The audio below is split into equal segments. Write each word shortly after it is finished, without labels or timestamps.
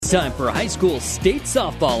time for high school state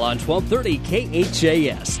softball on 1230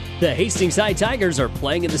 KHAS. The Hastings High Tigers are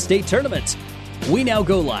playing in the state tournament. We now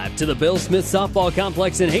go live to the Bill Smith Softball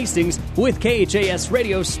Complex in Hastings with KHAS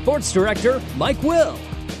Radio Sports Director Mike Will.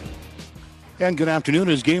 And good afternoon.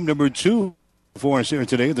 Is game number 2 for us here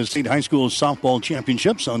today, the State High School Softball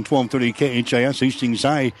Championships on 1230 KHAS. Hastings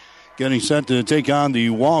High getting set to take on the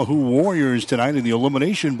Wahoo Warriors tonight in the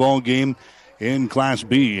elimination ball game in Class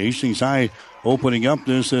B. Hastings High opening up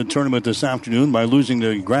this tournament this afternoon by losing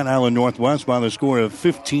to Grand Island Northwest by the score of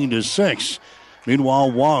 15-6.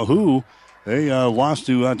 Meanwhile, Wahoo, they lost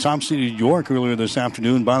to top-seeded York earlier this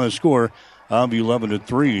afternoon by the score of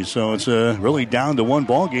 11-3. So it's really down to one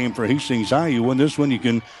ball game for Hastings High. You win this one, you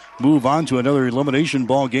can move on to another elimination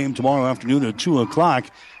ball game tomorrow afternoon at 2 o'clock.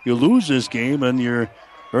 You lose this game, and your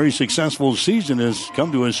very successful season has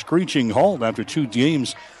come to a screeching halt after 2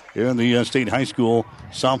 games in the State High School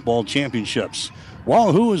Softball Championships.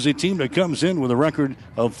 Wahoo is a team that comes in with a record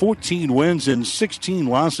of 14 wins and 16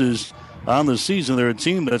 losses on the season. They're a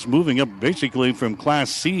team that's moving up basically from Class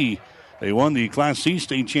C. They won the Class C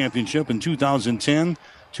state championship in 2010,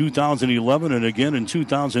 2011, and again in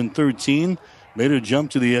 2013. Made a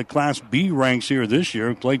jump to the Class B ranks here this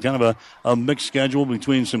year. Played kind of a mixed schedule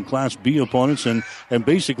between some Class B opponents and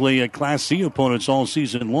basically Class C opponents all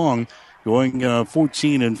season long. Going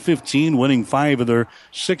 14-15, winning 5 of their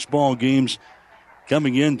 6 ball games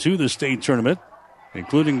coming into the state tournament,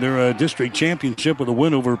 including their district championship with a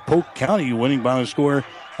win over Polk County, winning by a score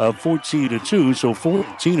of 14-2. So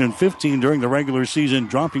 14-15 during the regular season,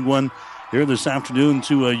 dropping one here this afternoon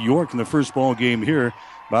to York in the first ball game here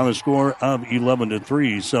by the score of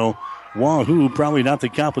 11-3. So Wahoo probably not the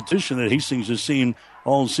competition that Hastings has seen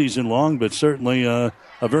all season long, but certainly a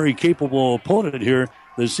very capable opponent here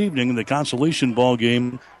this evening in the consolation ball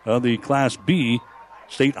game of the Class B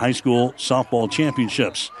State High School Softball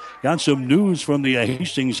Championships. Got some news from the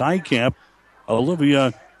Hastings High camp.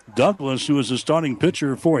 Olivia Douglas, who is the starting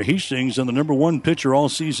pitcher for Hastings and the number 1 pitcher all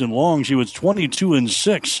season long. She was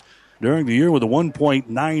 22-6 during the year with a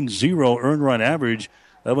 1.90 earned run average.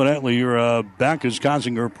 Evidently, her back is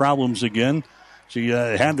causing her problems again. She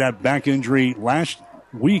had that back injury last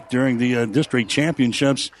week during the district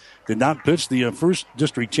championships. Did not pitch the first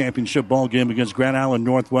district championship ball game against Grand Island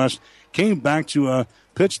Northwest. Came back to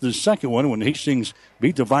pitch the second one when Hastings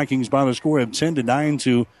beat the Vikings by the score of 10-9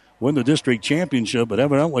 to win the district championship. But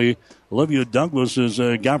evidently, Olivia Douglas has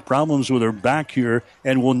got problems with her back here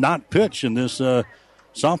and will not pitch in this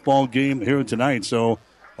softball game here tonight. So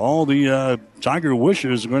all the Tiger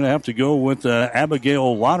Wishers are going to have to go with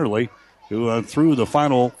Abigail Lotterly, who threw the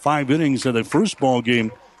final 5 innings of the first ball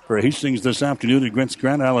game for Hastings this afternoon against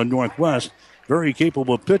Grand Island Northwest. Very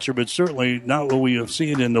capable pitcher, but certainly not what we have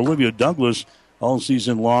seen in Olivia Douglas all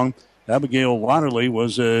season long. Abigail Lotterly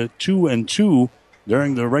was 2-2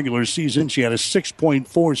 during the regular season. She had a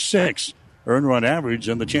 6.46 earned run average,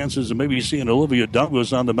 and the chances of maybe seeing Olivia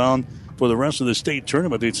Douglas on the mound for the rest of the state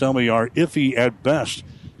tournament, they tell me, are iffy at best.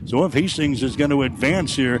 So if Hastings is going to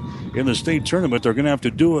advance here in the state tournament, they're going to have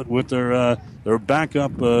to do it with their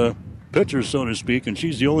backup pitcher, so to speak, and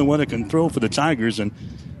she's the only one that can throw for the Tigers. And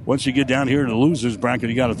once you get down here in the losers bracket,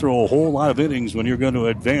 you got to throw a whole lot of innings when you're going to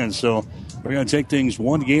advance. So we're going to take things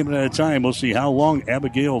one game at a time. We'll see how long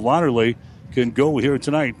Abigail Lotterly can go here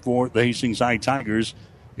tonight for the Hastings High Tigers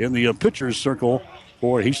in the pitcher's circle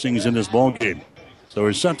for Hastings in this ball game. So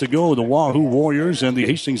we're set to go the Wahoo Warriors and the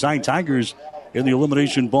Hastings High Tigers in the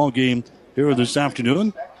elimination ball game here this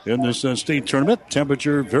afternoon in this state tournament.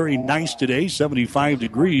 Temperature very nice today, 75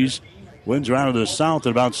 degrees. Winds are out of the south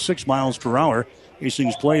at about 6 miles per hour.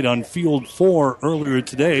 Hastings played on Field 4 earlier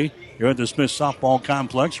today here at the Smith Softball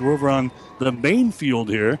Complex. We're over on the main field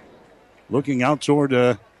here, looking out toward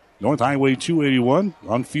North Highway 281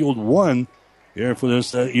 on Field 1 here for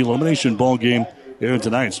this elimination ball game here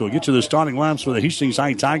tonight. So we'll get to the starting lineups for the Hastings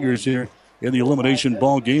High Tigers here in the elimination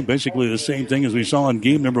ball game. Basically the same thing as we saw in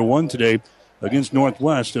game number 1 today against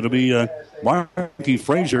Northwest. It'll be Marky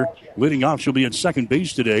Frazier leading off. She'll be at second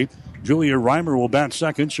base today. Julia Reimer will bat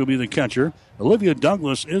second. She'll be the catcher. Olivia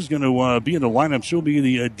Douglas is going to be in the lineup. She'll be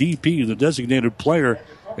the DP, the designated player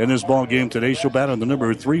in this ball game today. She'll bat on the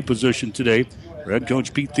number 3 position today. Her head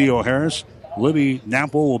coach Pete Theo Harris. Libby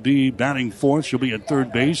Napple will be batting fourth. She'll be at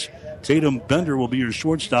third base. Tatum Bender will be your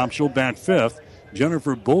shortstop. She'll bat fifth.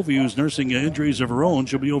 Jennifer Bovey, who's nursing injuries of her own,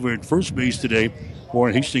 she'll be over at first base today for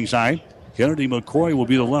Hastings High. Kennedy McCoy will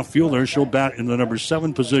be the left fielder. She'll bat in the number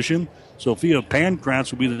 7 position. Sophia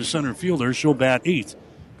Pankratz will be the center fielder. She'll bat 8th.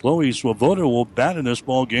 Chloe Swoboda will bat in this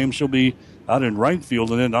ball game. She'll be out in right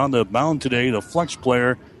field. And then on the mound today, the flex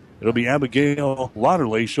player, it'll be Abigail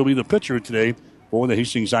Lotterly. She'll be the pitcher today for the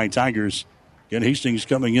Hastings High Tigers. Again, Hastings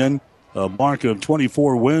coming in a mark of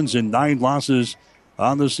 24 wins and 9 losses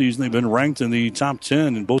on the season. They've been ranked in the top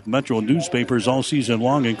 10 in both Metro newspapers all season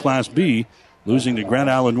long in Class B, losing to Grand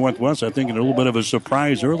Island Northwest, I think, in a little bit of a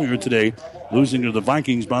surprise earlier today, losing to the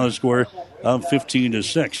Vikings by the score of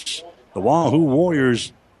 15-6. The Wahoo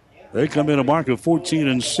Warriors, they come in a mark of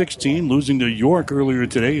 14-16, losing to York earlier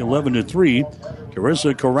today, 11-3.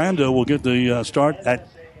 Carissa Coranda will get the start at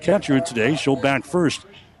catcher today. She'll bat first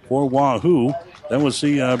for Wahoo. Then we'll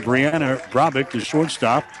see Brianna Brabick, the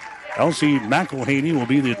shortstop. Elsie McElhaney will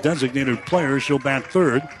be the designated player. She'll bat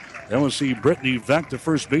third. Then we'll see Brittany Veck, the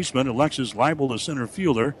first baseman. Alexis Leibel, the center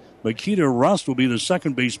fielder. Makita Rust will be the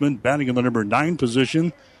second baseman, batting in the number 9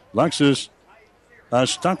 position. Alexis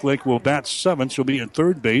Stucklick will bat seventh. She'll be at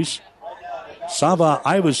third base. Sava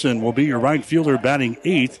Iverson will be your right fielder, batting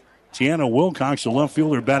 8th. Tiana Wilcox, the left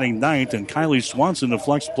fielder, batting 9th. And Kylie Swanson, the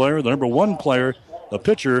flex player, the number 1 player, the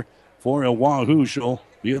pitcher for Wahoo. She'll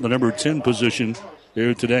be in the number 10 position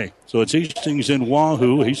here today. So it's Hastings and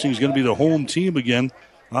Wahoo. Hastings going to be the home team again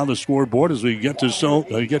on the scoreboard as we get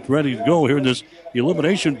ready to go here in this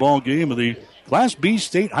elimination ball game of the Class B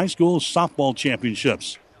State High School Softball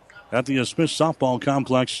Championships at the Smith Softball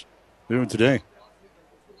Complex here today.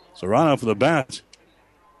 So right off of the bat,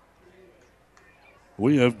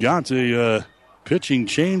 we have got a pitching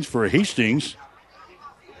change for Hastings.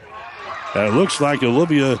 And it looks like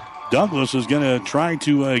Olivia Douglas is going to try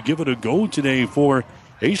to give it a go today for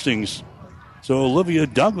Hastings. So Olivia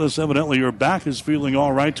Douglas, evidently her back is feeling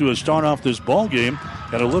all right to start off this ball game.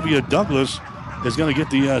 And Olivia Douglas is going to get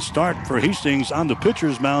the start for Hastings on the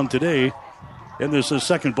pitcher's mound today in this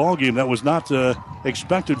second ball game. That was not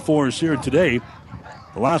expected for us here today.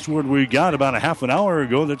 The last word we got about a half an hour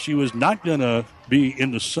ago that she was not going to be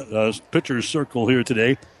in the pitcher's circle here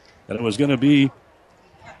today. And it was going to be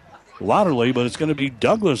Lauderly, but it's going to be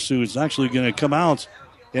Douglas who's actually going to come out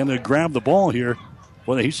and grab the ball here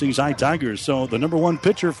for the Hastings High Tigers. So the number 1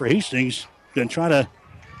 pitcher for Hastings can try to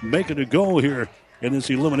make it a go here in this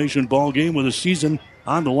elimination ball game with the season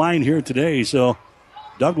on the line here today. So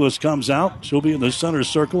Douglas comes out. She'll be in the center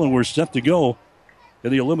circle, and we're set to go in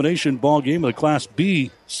the elimination ball game of the Class B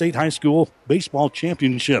State High School Baseball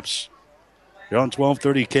Championships here on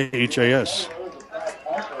 1230 KHAS.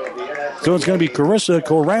 So it's going to be Carissa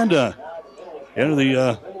Coranda into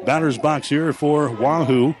the batter's box here for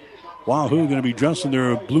Wahoo. Wahoo going to be dressed in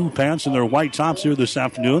their blue pants and their white tops here this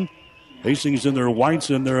afternoon. Hastings in their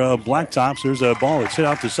whites and their black tops. There's a ball that's hit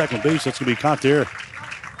out to second base. That's going to be caught there.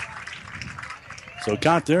 So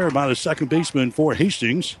caught there by the second baseman for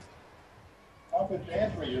Hastings.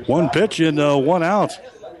 1 pitch and 1 out.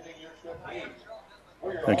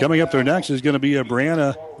 And coming up there next is going to be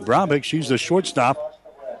Brianna Brabick. She's the shortstop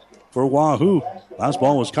for Wahoo. Last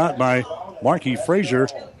ball was caught by Marky Frazier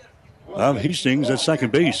of Hastings at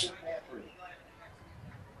second base.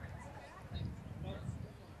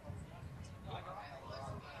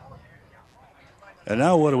 And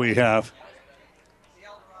now what do we have?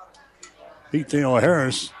 Pete Theo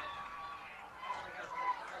Harris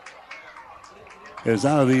is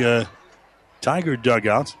out of the Tiger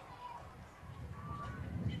dugout.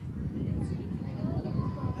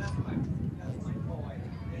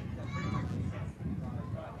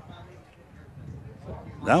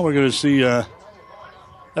 Now we're going to see that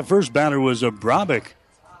first batter was Brabick.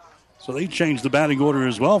 So they changed the batting order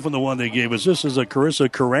as well from the one they gave us. This is Carissa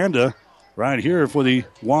Coranda right here for the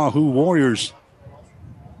Wahoo Warriors.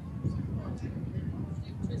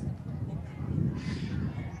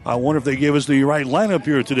 I wonder if they gave us the right lineup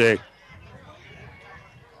here today.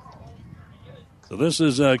 So this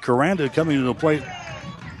is Coranda coming to the plate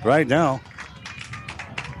right now.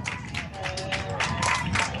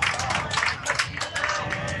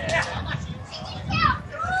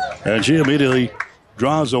 And she immediately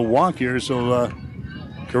draws a walk here. So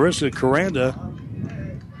Carissa Coranda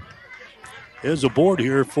is aboard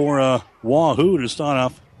here for Wahoo to start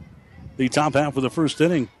off the top half of the first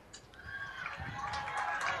inning.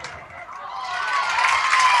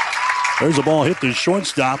 There's a ball hit to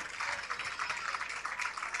shortstop.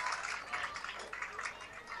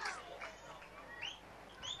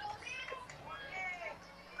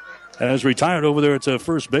 And is retired over there at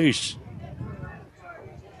first base.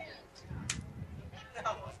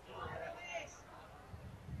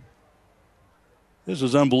 This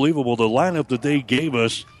is unbelievable. The lineup that they gave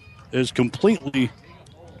us is completely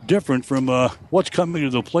different from what's coming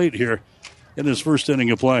to the plate here in this first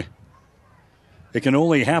inning of play. It can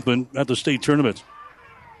only happen at the state tournament.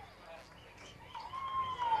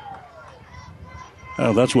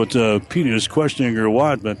 That's what Pete is questioning or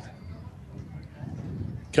what, but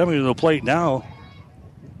coming to the plate now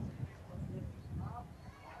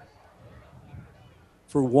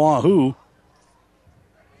for Wahoo.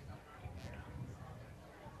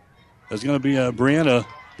 That's going to be Brianna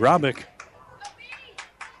Brabick.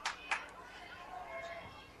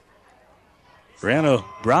 Brianna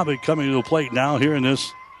Brabick coming to the plate now here in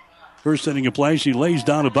this first inning of play. She lays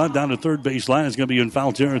down a bunt down to third base line. It's going to be in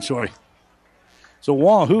foul territory. So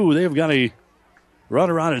Wahoo, they've got a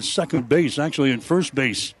runner on at second base, actually at first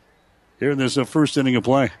base here in this first inning of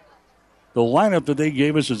play. The lineup that they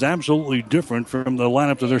gave us is absolutely different from the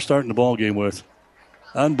lineup that they're starting the ball game with.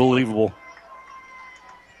 Unbelievable.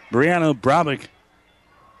 Brianna Brabick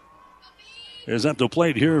is at the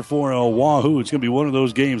plate here for Wahoo. It's going to be one of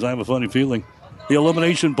those games, I have a funny feeling. The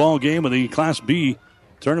elimination ball game of the Class B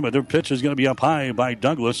tournament. Their pitch is going to be up high by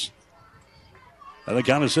Douglas. And the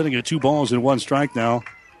count is sitting at 2 balls and 1 strike now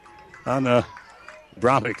on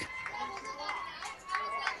Brabick.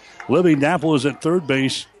 Libby Napple is at third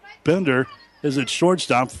base. Bender is at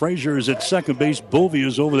shortstop. Frazier is at second base. Bovey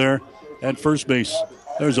is over there at first base.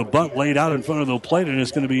 There's a bunt laid out in front of the plate, and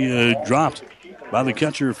it's going to be dropped by the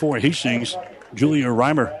catcher for Hastings, Julia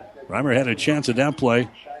Reimer. Reimer had a chance at that play,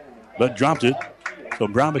 but dropped it. So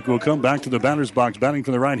Brabick will come back to the batter's box, batting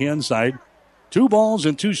from the right-hand side. 2 balls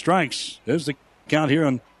and 2 strikes. There's the count here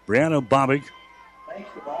on Brianna Brabick.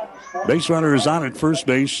 Base runner is on at first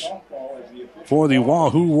base for the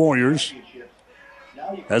Wahoo Warriors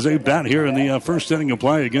as they bat here in the first inning of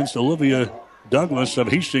play against Olivia Douglas of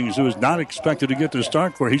Hastings, who is not expected to get the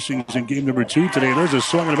start for Hastings in game number 2 today. There's a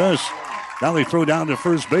swing and a miss. Now they throw down to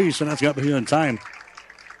first base, and that's got to be in time.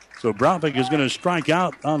 So Brabick is going to strike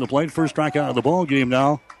out on the plate. First strikeout of the ball game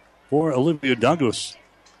now for Olivia Douglas.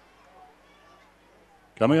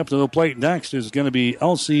 Coming up to the plate next is going to be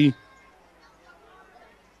Elsie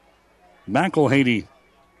McElhaney.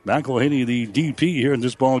 McElhaney, the DP here in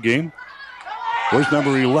this ball game. Where's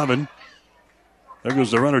number 11? There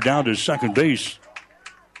goes the runner down to second base.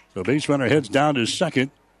 So base runner heads down to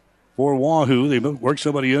second for Wahoo. They work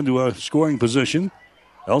somebody into a scoring position.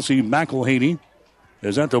 Elsie McElhaney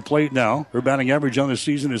is at the plate now. Her batting average on the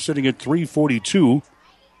season is sitting at .342.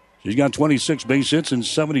 She's got 26 base hits and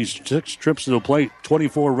 76 trips to the plate.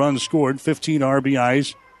 24 runs scored, 15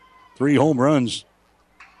 RBIs, 3 home runs.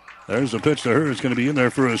 There's the pitch to her. It's going to be in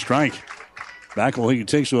there for a strike. McElhaney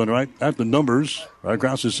takes one right at the numbers, right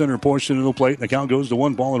across the center portion of the plate. The count goes to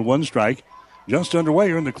 1 ball and 1 strike. Just underway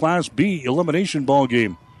here in the Class B elimination ball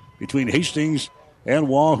game between Hastings and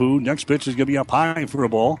Wahoo. Next pitch is going to be up high for a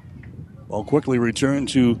ball. Ball quickly returned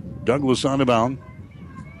to Douglas on the mound.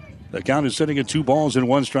 The count is sitting at 2 balls and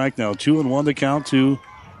 1 strike now. 2-1 the count to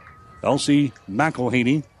Elsie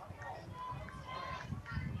McElhaney.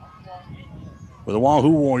 For the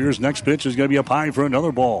Wahoo Warriors, next pitch is going to be up high for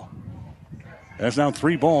another ball. That's now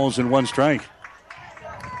 3 balls and 1 strike.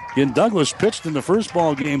 Again, Douglas pitched in the first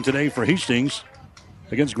ball game today for Hastings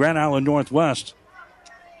against Grand Island Northwest.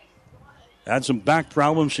 Had some back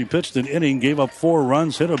problems. She pitched an inning, gave up 4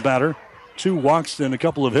 runs, hit a batter, 2 walks, and a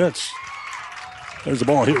couple of hits. There's the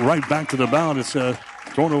ball hit right back to the mound. It's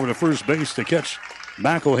thrown over to first base to catch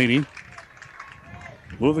McElhaney.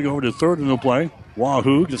 Moving over to third in the play.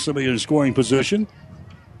 Wahoo gets somebody in scoring position.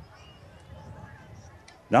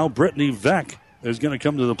 Now Brittany Veck is going to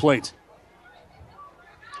come to the plate.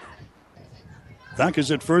 Veck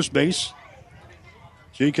is at first base.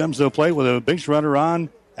 She comes to the plate with a base runner on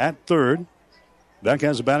at third. Veck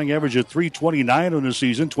has a batting average of .329 on the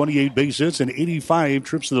season, 28 base hits, and 85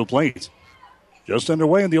 trips to the plate. Just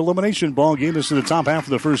underway in the elimination ball game. This is the top half of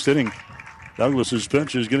the first inning. Douglas's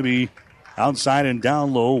pitch is going to be outside and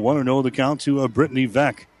down low. 1-0 the count to Brittany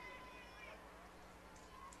Veck.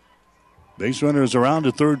 Base runner is around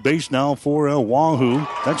to third base now for Wahoo.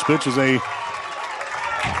 Next pitch is a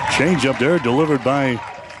change up there delivered by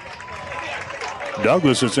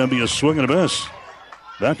Douglas. It's going to be a swing and a miss.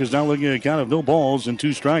 Veck is now looking at a count of no balls and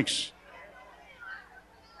 2 strikes.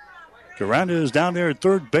 Caranda is down there at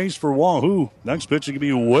third base for Wahoo. Next pitch is going to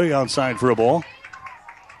be way outside for a ball.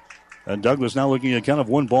 And Douglas now looking at a count of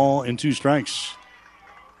 1 ball and 2 strikes.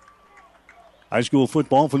 High school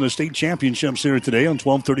football from the state championships here today on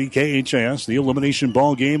 1230 KHAS. The elimination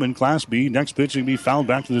ball game in Class B. Next pitch is going to be fouled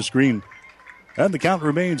back to the screen. And the count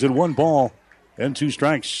remains at 1 ball and 2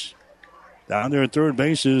 strikes. Down there at third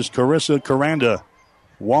base is Carissa Caranda.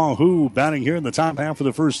 Wahoo batting here in the top half of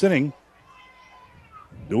the first inning.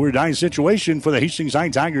 Do or die situation for the Hastings High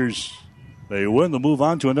Tigers. They win, they'll move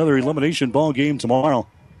on to another elimination ball game tomorrow.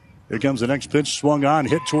 Here comes the next pitch, swung on,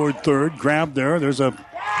 hit toward third, grabbed there. There's a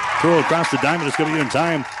throw across the diamond. It's going to be in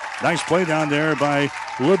time. Nice play down there by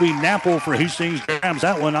Libby Napple for Hastings. Grabs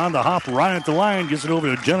that one on the hop right at the line. Gets it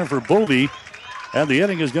over to Jennifer Bovey. And the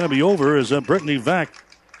inning is going to be over as Brittany Veck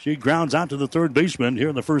She grounds out to the third baseman here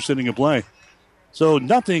in the first inning of play. So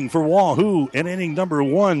nothing for Wahoo in inning number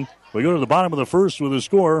 1. We go to the bottom of the first with a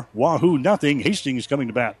score. Wahoo nothing. Hastings coming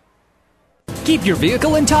to bat. Keep your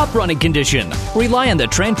vehicle in top running condition. Rely on the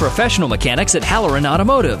trained professional mechanics at Halloran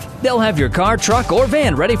Automotive. They'll have your car, truck, or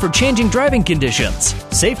van ready for changing driving conditions.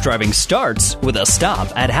 Safe driving starts with a stop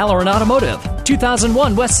at Halloran Automotive,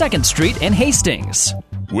 2001 West 2nd Street in Hastings.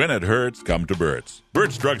 When it hurts, come to Burt's.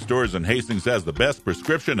 Burt's Drug Stores in Hastings has the best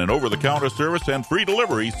prescription and over-the-counter service and free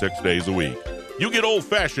delivery 6 days a week. You get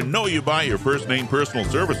old-fashioned Know You Buy Your First Name personal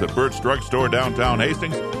service at Burt's Drug Store downtown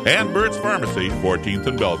Hastings and Burt's Pharmacy, 14th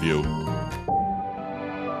and Bellevue.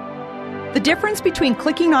 The difference between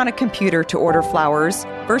clicking on a computer to order flowers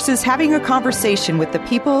versus having a conversation with the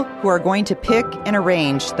people who are going to pick and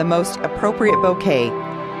arrange the most appropriate bouquet.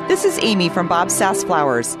 This is Amy from Bob Sass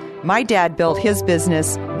Flowers. My dad built his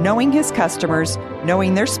business knowing his customers,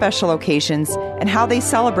 knowing their special occasions, and how they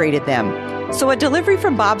celebrated them. So a delivery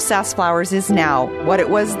from Bob Sass Flowers is now what it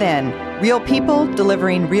was then. Real people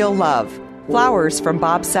delivering real love. Flowers from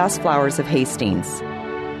Bob Sass Flowers of Hastings.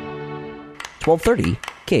 1230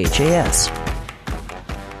 KHAS.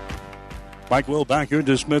 Mike Will back here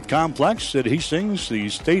to Smith Complex at Hastings. The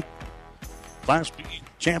state Class B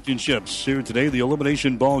championships here today. The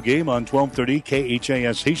elimination ball game on 1230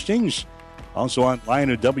 KHAS Hastings. Also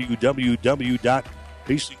online at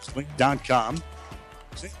www.hastingslink.com.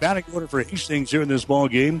 Same batting order for Hastings here in this ball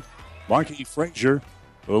game. Marky Frazier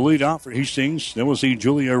will lead off for Hastings. Then we'll see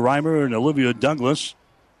Julia Reimer and Olivia Douglas.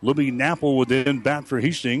 Libby Napple will then bat for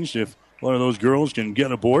Hastings if one of those girls can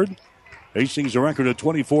get aboard. Hastings a record of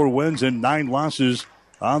 24 wins and 9 losses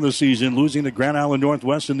on the season, losing to Grand Island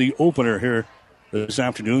Northwest in the opener here this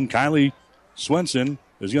afternoon. Kylie Swenson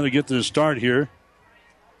is going to get the start here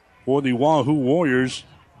for the Wahoo Warriors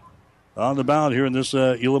on the mound here in this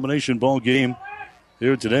elimination ball game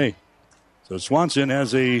here today. So Swanson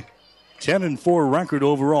has a 10-4 record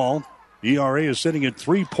overall. ERA is sitting at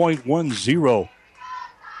 3.10.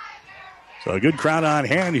 So a good crowd on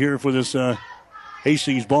hand here for this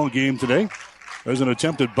Hastings ball game today. There's an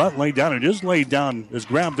attempted bunt laid down. It is laid down. Is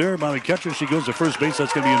grabbed there by the catcher. She goes to first base.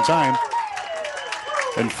 That's going to be in time.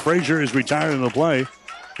 And Frazier is retired in the play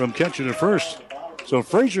from catcher to first. So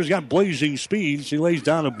Frazier's got blazing speed. She lays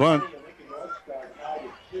down a bunt.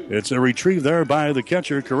 It's a retrieve there by the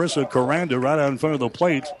catcher, Carissa Coranda, right out in front of the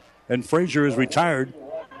plate. And Frazier is retired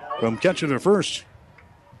from catcher to first.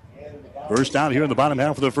 First out here in the bottom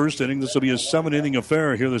half of the first inning. This will be a 7-inning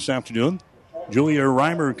affair here this afternoon. Julia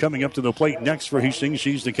Reimer coming up to the plate next for Hastings.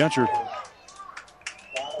 She's the catcher.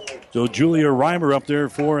 So Julia Reimer up there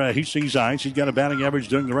for Hastings High. She's got a batting average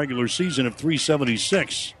during the regular season of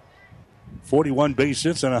 .376. 41 base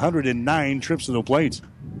hits and 109 trips to the plate.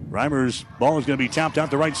 Reimer's ball is going to be tapped out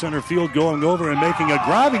to right center field, going over and making a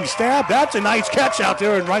driving stab. That's a nice catch out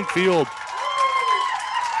there in right field.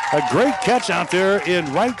 A great catch out there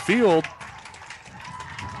in right field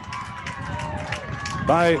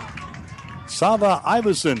by Sava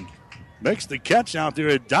Iverson. Makes the catch out there,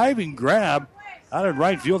 a diving grab out in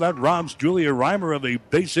right field. That robs Julia Reimer of a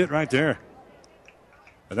base hit right there.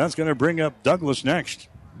 And that's going to bring up Douglas next.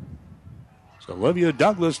 So Olivia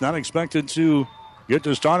Douglas not expected to get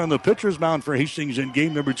to start on the pitcher's mound for Hastings in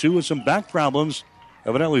game number 2 with some back problems.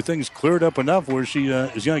 Evidently things cleared up enough where she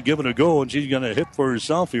is going to give it a go, and she's going to hit for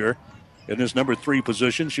herself here in this number 3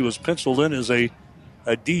 position. She was penciled in as a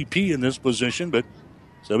DP in this position, but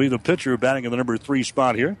so be the pitcher batting in the number 3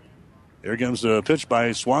 spot here. Here comes the pitch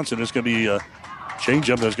by Swanson. It's going to be a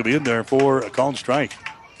changeup that's going to be in there for a called strike.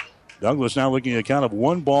 Douglas now looking at a count of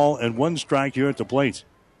 1 ball and 1 strike here at the plate.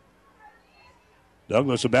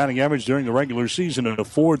 Douglas, a batting average during the regular season of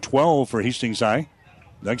 .412 for Hastings High.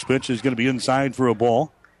 Next pitch is going to be inside for a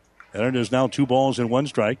ball. And it is now 2 balls and 1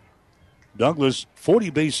 strike. Douglas, 40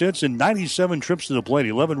 base hits and 97 trips to the plate.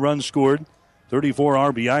 11 runs scored, 34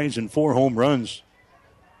 RBIs, and 4 home runs.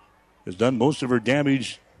 Has done most of her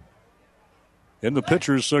damage in the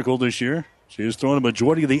pitcher's circle this year. She has thrown a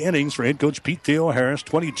majority of the innings for head coach Pete Theo Harris.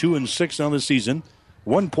 22-6 on the season.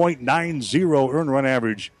 1.90 earned run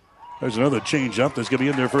average. There's another changeup that's going to be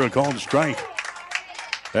in there for a called strike.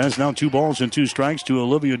 That's now 2 balls and 2 strikes to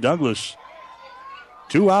Olivia Douglas.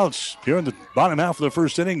 2 outs here in the bottom half of the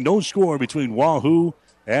first inning. No score between Wahoo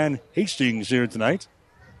and Hastings here tonight.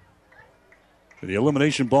 For the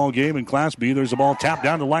elimination ball game in Class B, there's a ball tapped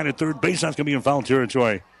down the line at third base. That's going to be in foul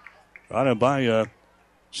territory. Brought by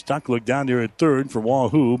Stucklick down there at third for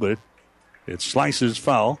Wahoo, but it slices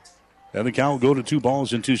foul. And the count will go to 2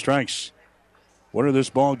 balls and 2 strikes. Winner of this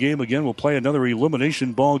ball game, again, will play another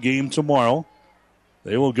elimination ball game tomorrow.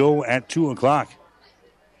 They will go at 2 o'clock.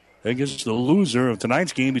 against the loser of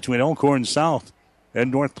tonight's game between Elkhorn South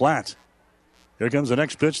and North Platte. Here comes the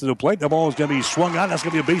next pitch to the plate. The ball is going to be swung out. That's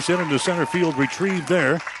going to be a base hit into center field, retrieved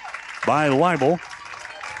there by Leibel.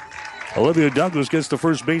 Olivia Douglas gets the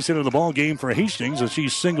first base hit of the ball game for Hastings as she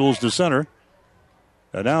singles to center.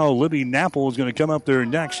 And now Libby Napple is going to come up there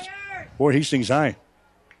next for Hastings High.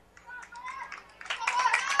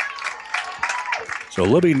 So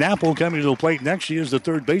Libby Napple coming to the plate next. She is the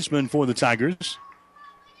third baseman for the Tigers.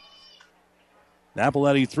 Napple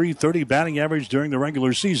had a .330 batting average during the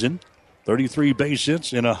regular season. 33 base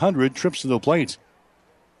hits and 100 trips to the plate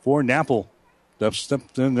for Napple.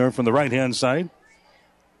 Stepped in there from the right-hand side.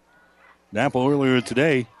 Napple earlier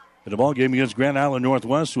today in the ball game against Grand Island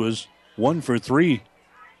Northwest was 1 for 3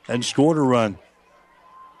 and scored a run.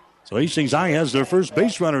 So Hastings High has their first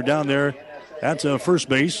base runner down there at first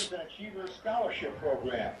base.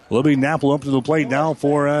 Libby Napple up to the plate now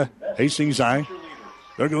for Hastings High.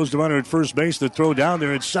 There goes the runner at first base. The throw down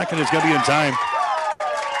there at second is going to be in time.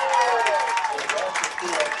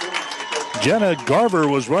 Jenna Garver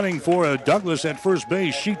was running for Douglas at first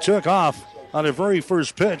base. She took off on her very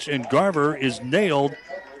first pitch, and Garver is nailed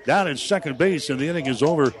down at second base, and the inning is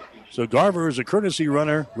over. So Garver is a courtesy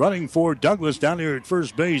runner running for Douglas down here at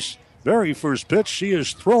first base. Very first pitch, she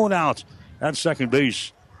is thrown out at second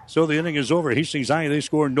base. So the inning is over. Hastings High, they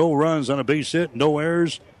score no runs on a base hit, no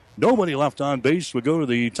errors. Nobody left on base. We go to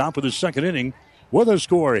the top of the second inning with a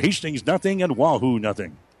score. Hastings nothing and Wahoo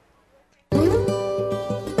nothing.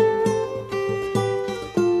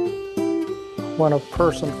 When a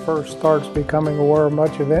person first starts becoming aware of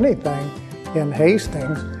much of anything in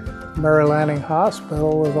Hastings, Mary Lanning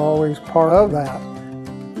Hospital was always part of that.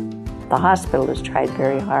 The hospital has tried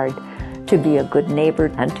very hard to be a good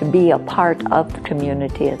neighbor and to be a part of the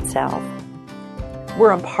community itself.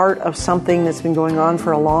 We're a part of something that's been going on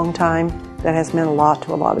for a long time that has meant a lot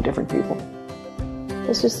to a lot of different people.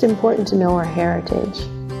 It's just important to know our heritage.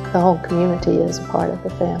 The whole community is a part of the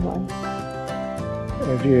family.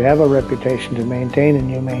 If you have a reputation to maintain and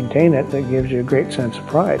you maintain it, that gives you a great sense of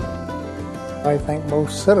pride. I think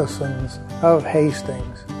most citizens of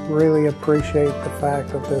Hastings really appreciate the fact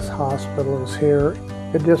that this hospital is here.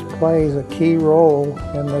 It just plays a key role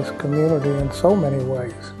in this community in so many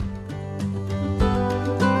ways.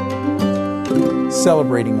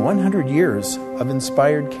 Celebrating 100 years of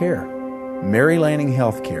inspired care. Mary Lanning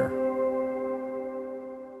Healthcare.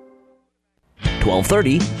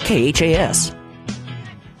 1230 KHAS.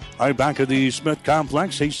 All right, back at the Smith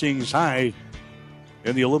Complex, Hastings High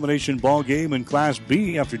in the elimination ball game in Class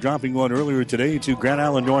B after dropping one earlier today to Grand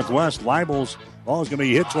Island Northwest. Leibel's ball is going to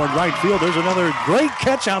be hit toward right field. There's another great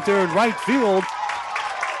catch out there in right field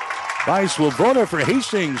by Swoboda for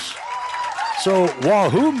Hastings. So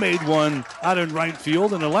Wahoo made one out in right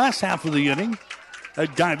field in the last half of the inning. A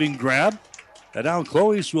diving grab. And now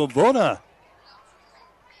Chloe Swoboda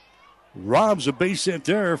robs a base hit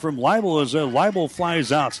there from Leibel as Leibel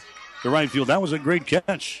flies out to right field. That was a great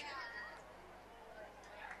catch.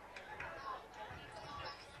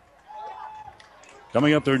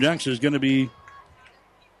 Coming up there next is going to be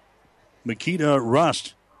Makita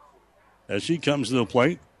Rust as she comes to the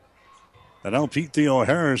plate. And now Pete Theo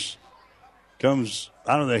Harris comes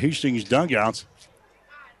out of the Hastings dugout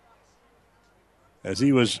as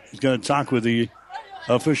he's going to talk with the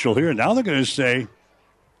official here. Now they're going to say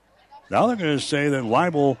that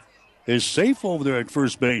Leibel is safe over there at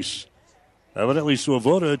first base. Evidently,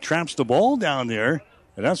 Swoboda traps the ball down there,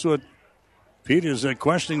 and that's what Pete is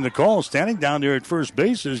questioning the call. Standing down there at first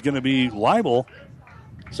base is going to be Leibel.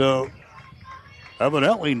 So,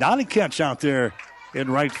 evidently, not a catch out there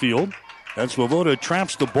in right field. And Swoboda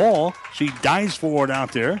traps the ball. She dives forward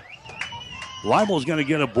out there. Leibel's going to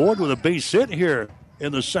get aboard with a base hit here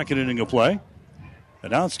in the second inning of play.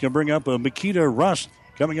 And now it's going to bring up Makita Rust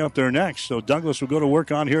coming up there next. So Douglas will go to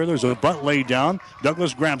work on here. There's a bunt laid down.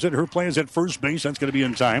 Douglas grabs it. Her play is at first base. That's going to be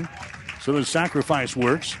in time. So the sacrifice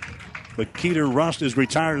works. Makita Rust is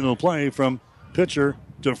retired in the play from pitcher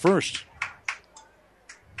to first.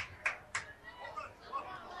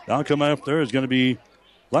 Now coming up there is going to be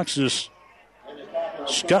Lexus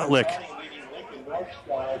Skutlick.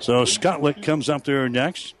 So Skutlick comes up there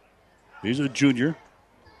next. He's a junior.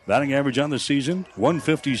 Batting average on the season,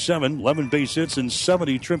 157, 11 base hits, and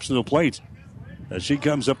 70 trips to the plate. As she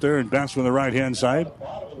comes up there and bats from the right-hand side,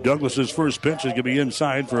 Douglas's first pitch is going to be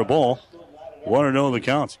inside for a ball. 1-0 the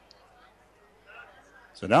count.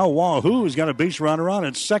 So now Wahoo has got a base runner on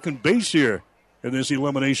at second base here in this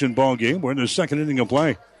elimination ball game. We're in the second inning of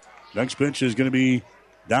play. Next pitch is going to be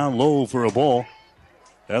down low for a ball.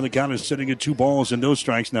 And the count is sitting at 2 balls and no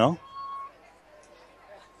strikes now.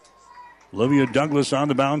 Olivia Douglas on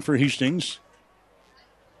the mound for Hastings.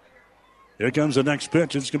 Here comes the next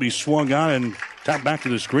pitch. It's going to be swung on and tapped back to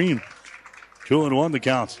the screen. 2-1 the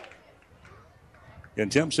count. And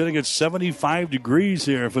temps sitting at 75 degrees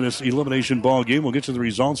here for this elimination ball game. We'll get to the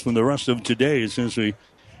results from the rest of today as soon as we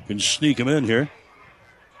can sneak them in here.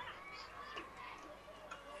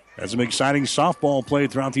 That's some exciting softball play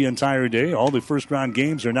throughout the entire day. All the first-round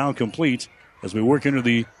games are now complete as we work into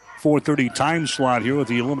the 4:30 time slot here with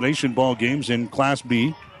the elimination ball games in Class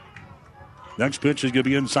B. Next pitch is going to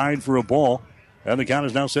be inside for a ball. And the count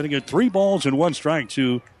is now sitting at 3-1 strike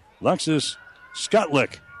to Lexus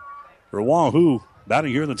Skutlick for Wahoo.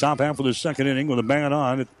 Batting here in the top half of the second inning with a man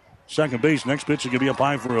on at second base. Next pitch is going to be up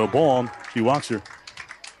high for a ball. She walks her.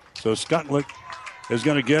 So Skutlick is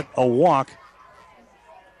going to get a walk.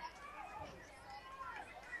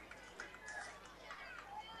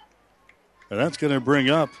 And that's going to bring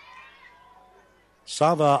up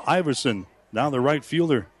Sava Iverson, now the right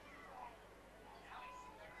fielder.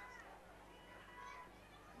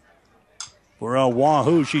 For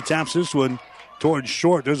Wahoo, she taps this one towards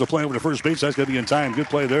short. There's a play over to first base. That's going to be in time. Good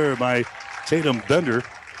play there by Tatum Bender.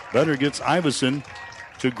 Bender gets Iverson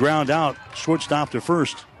to ground out. Shortstop to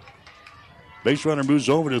first. Base runner moves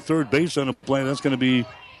over to third base on the play. That's going to be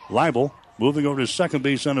Leibel. Moving over to second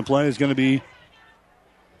base on the play is going to be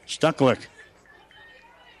Stucklick.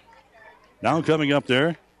 Now coming up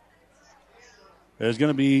there is going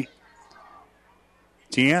to be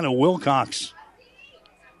Tiana Wilcox.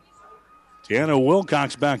 Tiana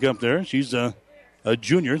Wilcox back up there. She's a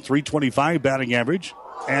junior, 325 batting average.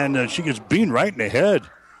 And she gets beamed right in the head.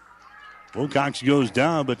 Wilcox goes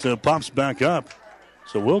down, but pops back up.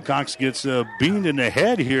 So Wilcox gets beamed in the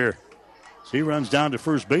head here. She runs down to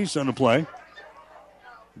first base on the play.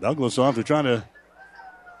 Douglas off to try to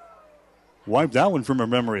wipe that one from her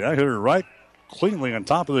memory. That hit her right cleanly on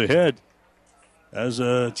top of the head as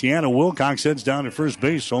Tiana Wilcox heads down to first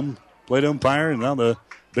base. Home plate umpire and now the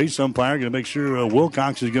base umpire going to make sure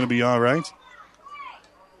Wilcox is going to be all right.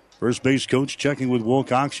 First base coach checking with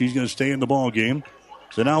Wilcox. She's going to stay in the ball game.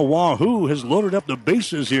 So now Wahoo has loaded up the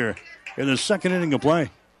bases here in the second inning of play.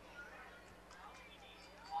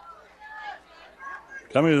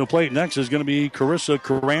 Coming to the plate next is going to be Carissa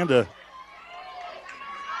Caranda.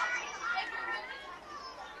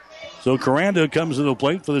 So Caranda comes to the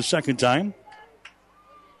plate for the second time.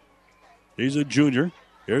 He's a junior.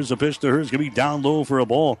 Here's the pitch to her. It's going to be down low for a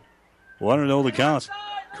ball. 1-0 the count.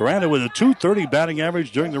 Caranda with a .230 batting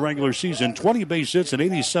average during the regular season. 20 base hits and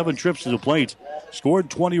 87 trips to the plate. Scored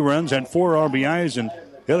 20 runs, had 4 RBIs, and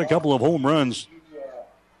hit a couple of home runs.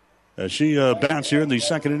 As she bats here in the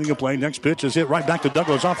second inning of play. Next pitch is hit right back to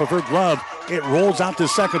Douglas off of her glove. It rolls out to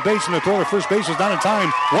second base, and the throw to first base is not in time.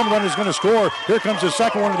 One run is going to score. Here comes the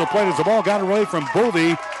second one to the plate as the ball got away from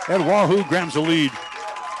Bovey, and Wahoo grabs the lead.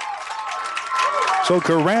 So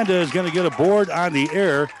Caranda is going to get a board on the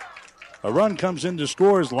air. A run comes in to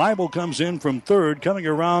score as Leibel comes in from third. Coming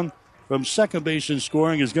around from second base and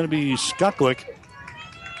scoring is going to be Skutlick.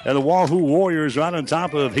 And the Wahoo Warriors right on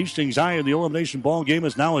top of Hastings High in the elimination ball game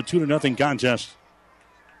is now a 2-0 contest.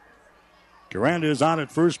 Caranda is on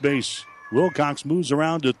at first base. Wilcox moves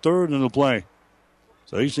around to third in the play.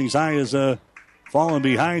 So Hastings High is falling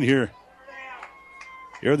behind here.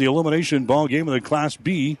 Here in the elimination ball game of the Class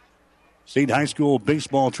B State High School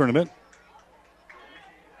Baseball Tournament.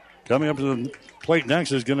 Coming up to the plate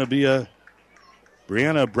next is going to be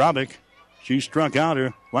Brianna Brabick. She struck out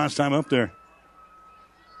her last time up there.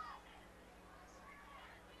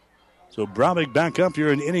 So Brabick back up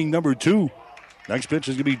here in inning number 2. Next pitch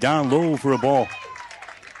is going to be down low for a ball.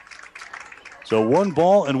 So 1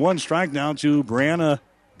 ball and 1 strike now to Brianna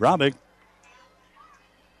Brabick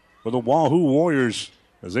for the Wahoo Warriors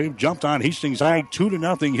as they've jumped on Hastings High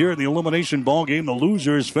 2-0 here in the elimination ball game. The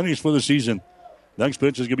loser is finished for the season. Next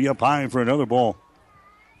pitch is going to be up high for another ball.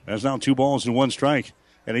 That's now 2 balls and 1 strike.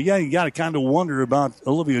 And again, you got to kind of wonder about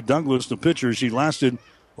Olivia Douglas, the pitcher. She lasted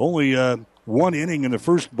only 1 inning in the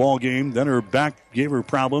first ball game. Then her back gave her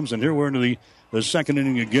problems. And here we're into the second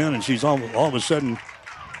inning again. And she's all of a sudden,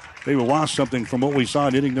 they lost something from what we saw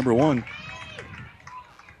in inning number 1.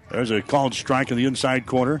 There's a called strike in the inside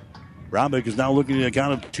corner. Brabick is now looking at a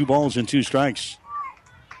count of 2 balls and 2 strikes.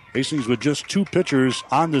 Hastings with just 2 pitchers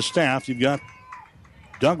on the staff. You've got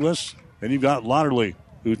Douglas and you've got Lauderly,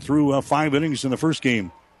 who threw 5 innings in the first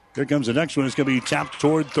game. Here comes the next one. It's going to be tapped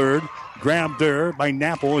toward third. Grabbed there by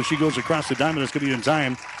Napple as she goes across the diamond. It's going to be in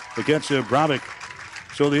time to catch Brabick.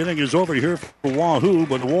 So the inning is over here for Wahoo,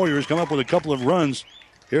 but the Warriors come up with a couple of runs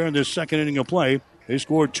here in this second inning of play. They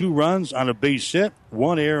scored 2 runs on a base hit,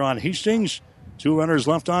 1 error on Hastings, 2 runners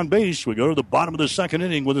left on base. We go to the bottom of the second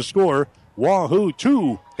inning with a score Wahoo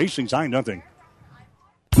 2, Hastings High nothing.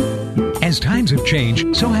 As times have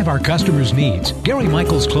changed, so have our customers' needs. Gary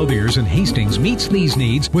Michaels Clothiers in Hastings meets these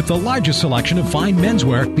needs with the largest selection of fine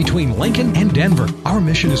menswear between Lincoln and Denver. Our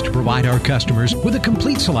mission is to provide our customers with a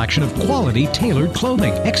complete selection of quality tailored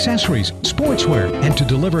clothing, accessories, sportswear, and to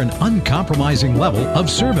deliver an uncompromising level of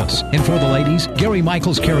service. And for the ladies, Gary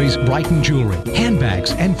Michaels carries Brighton jewelry,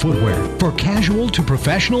 handbags, and footwear. For casual to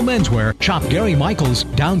professional menswear, shop Gary Michaels,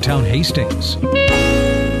 downtown Hastings.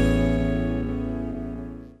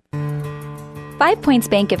 5 Points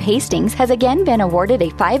Bank of Hastings has again been awarded a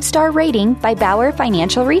 5-star rating by Bauer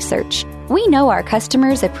Financial Research. We know our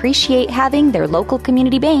customers appreciate having their local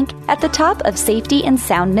community bank at the top of safety and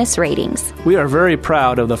soundness ratings. We are very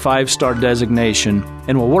proud of the 5-star designation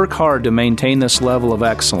and will work hard to maintain this level of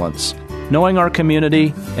excellence. Knowing our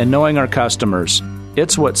community and knowing our customers,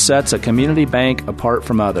 it's what sets a community bank apart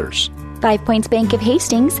from others. 5 Points Bank of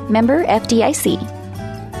Hastings, member FDIC.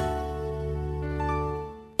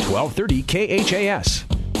 1230 KHAS.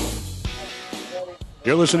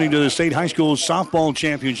 You're listening to the State High School Softball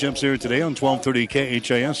Championships here today on 1230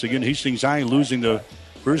 KHAS. Again, Hastings High losing the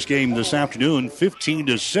first game this afternoon,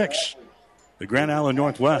 15-6, the Grand Island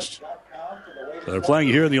Northwest. So they're playing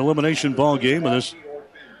here in the elimination ball game of this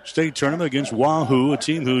state tournament against Wahoo, a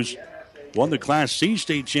team who's won the Class C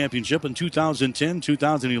state championship in 2010,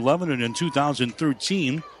 2011, and in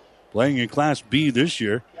 2013, playing in Class B this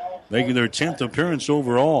year, making their 10th appearance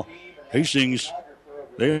overall. Hastings,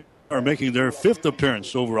 they are making their 5th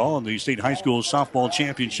appearance overall in the State High School Softball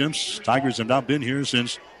Championships. Tigers have not been here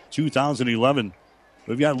since 2011.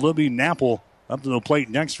 We've got Libby Napple up to the plate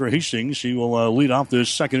next for Hastings. She will lead off this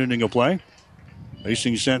second inning of play.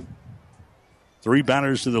 Hastings sent 3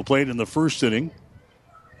 batters to the plate in the first inning.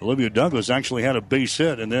 Olivia Douglas actually had a base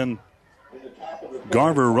hit, and then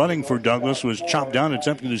Garver running for Douglas was chopped down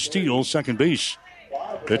attempting to steal second base.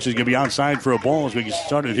 Pitch is going to be outside for a ball as we get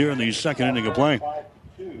started here in the second inning of play.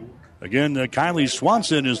 Again, Kylie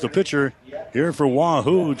Swanson is the pitcher here for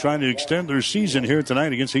Wahoo, trying to extend their season here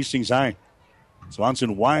tonight against Hastings High.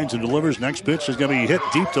 Swanson winds and delivers. Next pitch is going to be hit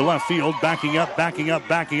deep to left field. Backing up,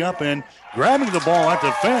 and grabbing the ball at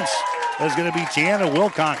the fence is going to be Tiana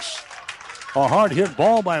Wilcox. A hard hit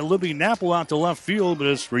ball by Libby Napple out to left field, but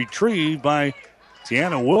it's retrieved by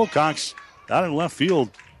Tiana Wilcox out in left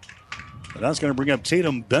field. And that's going to bring up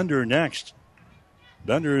Tatum Bender next.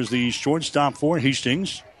 Bender is the shortstop for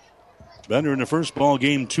Hastings. Bender in the first ball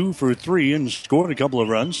game 2 for 3 and scored a couple of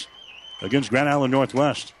runs against Grand Island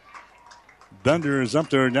Northwest. Bender is up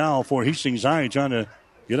there now for Hastings High, trying to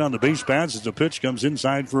get on the base paths as the pitch comes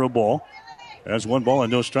inside for a ball. That's 1 ball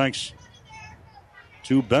and no strikes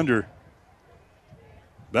to Bender.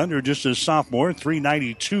 Bender, just a sophomore,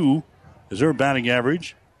 .392 is her batting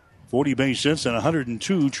average. 40 base hits and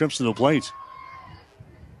 102 trips to the plate.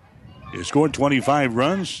 He scored 25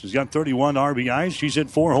 runs. He's got 31 RBIs. She's hit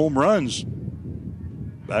 4 home runs.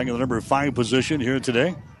 Back in the number 5 position here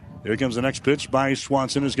today. Here comes the next pitch by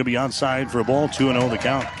Swanson. It's going to be outside for a ball. 2-0 the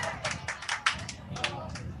count.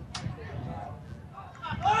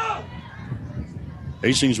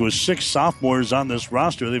 Hastings with 6 sophomores on this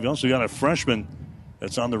roster. They've also got a freshman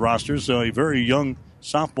that's on the roster. So a very young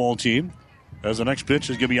softball team. As the next pitch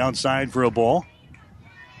is going to be outside for a ball.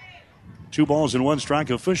 2 balls and 1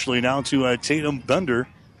 strike officially now to Tatum Bender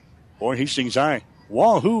for Hastings High.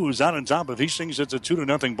 Wahoo is out on top of Hastings. It's a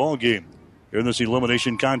 2-0 ball game here in this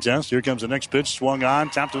elimination contest. Here comes the next pitch. Swung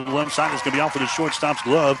on. Tapped to the left side. It's going to be out for the shortstop's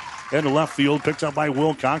glove. And the left field. Picked up by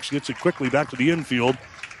Wilcox. Gets it quickly back to the infield.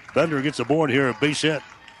 Bender gets aboard here. A base hit.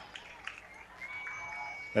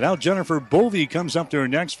 And now Jennifer Bovey comes up there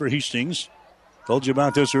next for Hastings. Told you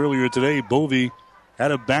about this earlier today. Bovey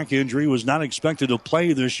had a back injury, was not expected to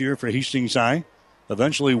play this year for Hastings High.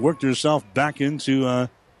 Eventually worked herself back into the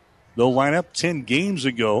lineup 10 games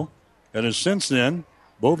ago. And has since then,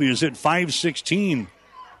 Bovey has hit .516.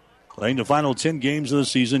 Playing the final 10 games of the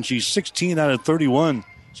season. She's 16 out of 31.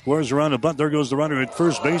 Squares around a bunt. There goes the runner at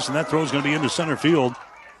first base, and that throw is going to be into center field.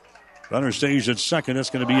 Runner stays at second. That's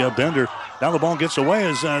going to be Bender. Now the ball gets away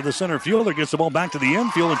as the center fielder gets the ball back to the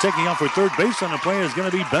infield, and taking out for third base on the play is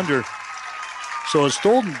going to be Bender. So a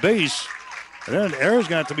stolen base, and then an error's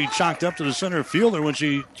got to be chalked up to the center fielder when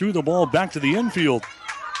she threw the ball back to the infield.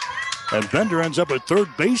 And Bender ends up at third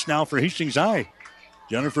base now for Hastings High.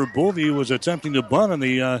 Jennifer Bovey was attempting to bunt on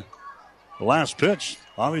the last pitch.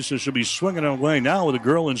 Obviously she'll be swinging away now with a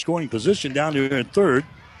girl in scoring position down here at third.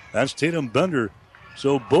 That's Tatum Bender.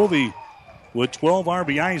 So Bovey with 12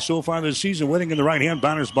 RBIs so far this season, winning in the right-hand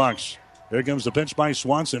batter's box. There comes the pitch by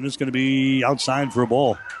Swanson. It's going to be outside for a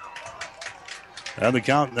ball. And the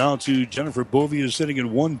count now to Jennifer Bovey is sitting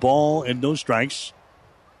in 1 ball and no strikes.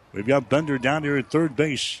 We've got Bender down there at third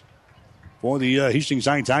base for the Hastings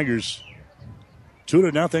High Tigers.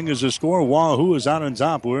 2-0 is the score. Wahoo is out on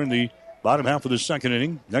top. We're in the bottom half of the second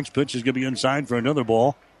inning. Next pitch is going to be inside for another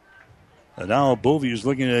ball. And now Bovey is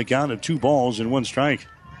looking at a count of 2 balls and 1 strike.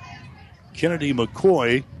 Kennedy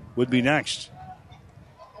McCoy would be next.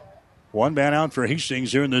 1 man out for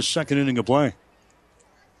Hastings here in the second inning of play.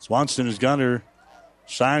 Swanson has got her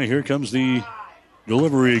side. Here comes the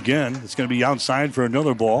delivery again. It's going to be outside for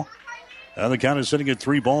another ball. And the count is sitting at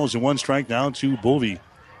 3 balls and 1 strike now to Bovey.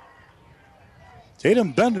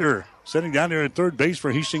 Tatum Bender sitting down there at third base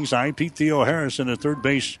for Hastings High. Pete Theo Harris in the third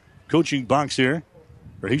base coaching box here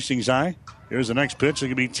for Hastings High. Here's the next pitch. It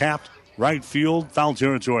can be tapped right field, foul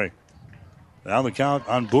territory. Now the count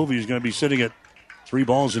on Bovey is going to be sitting at 3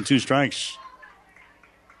 balls and 2 strikes.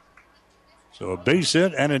 So a base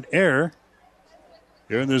hit and an error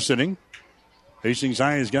here in this inning. Hastings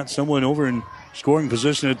High has got someone over in scoring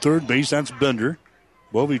position at third base. That's Bender.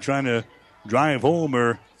 Bovey trying to drive home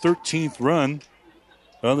her 13th run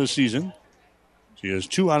of the season. She has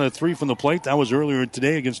 2 out of 3 from the plate. That was earlier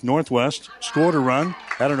today against Northwest. Scored a run,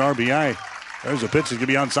 had an RBI. There's a pitch that's going to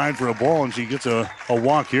be outside for a ball, and she gets a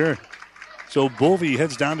walk here. So Bovey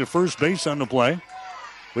heads down to first base on the play.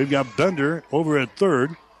 We've got Bender over at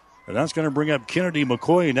third, and that's going to bring up Kennedy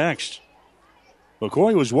McCoy next.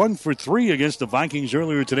 McCoy was 1 for 3 against the Vikings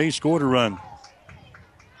earlier today, scored a run.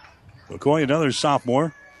 McCoy, another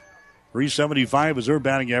sophomore. 375 is her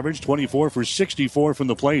batting average, 24 for 64 from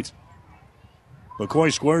the plate.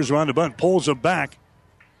 McCoy squares around the bunt, pulls it back,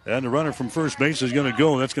 and the runner from first base is going to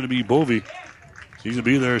go. That's going to be Bovey. She's going to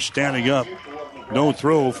be there standing up. No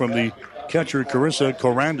throw from the catcher, Carissa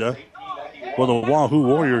Coranda, for the Wahoo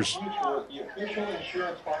Warriors.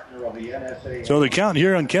 So the count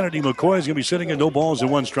here on Kennedy McCoy is going to be sitting at 0 balls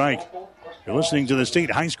and 1 strike. You're listening to the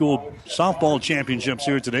State High School Softball Championships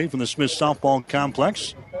here today from the Smith Softball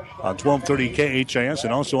Complex on 1230 KHIS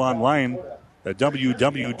and also online at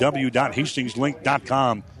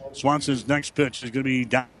www.hastingslink.com. Swanson's next pitch is going to be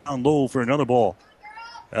down low for another ball.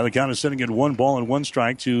 Now the count is sitting at 1 ball and 1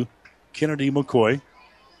 strike to Kennedy McCoy.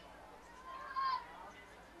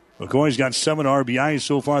 McCoy's got 7 RBIs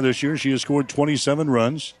so far this year. She has scored 27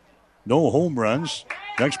 runs. No home runs.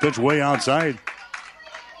 Next pitch way outside.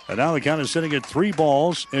 And now the count is sitting at 3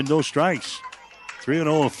 balls and no strikes.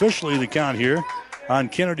 3-0 officially the count here on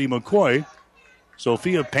Kennedy McCoy.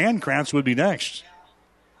 Sophia Pancratz would be next.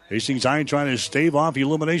 Hastings High trying to stave off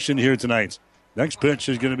elimination here tonight. Next pitch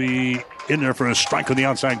is going to be in there for a strike on the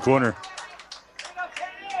outside corner.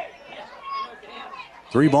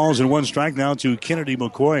 3 balls and 1 strike now to Kennedy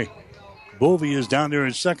McCoy. Bovey is down there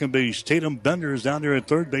at second base. Tatum Bender is down there at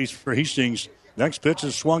third base for Hastings. Next pitch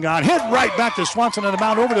is swung on. Hit right back to Swanson on the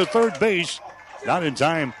mound over to third base. Not in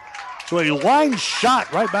time. So a line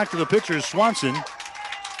shot right back to the pitcher, Swanson.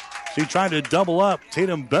 She tried to double up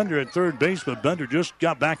Tatum Bender at third base, but Bender just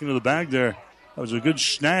got back into the bag there. That was a good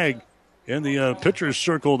snag in the pitcher's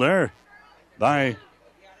circle there by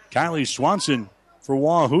Kylie Swanson for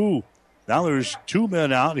Wahoo. Now there's 2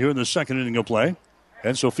 men out here in the second inning of play.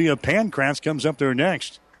 And Sophia Pancratz comes up there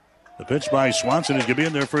next. The pitch by Swanson is going to be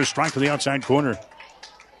in there for a strike to the outside corner.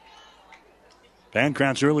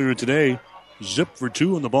 Pancratz earlier today zipped for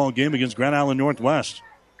 2 in the ball game against Grand Island Northwest.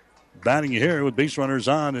 Batting here with base runners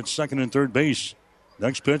on at second and third base.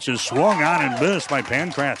 Next pitch is swung on and missed by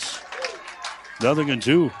Pancratz.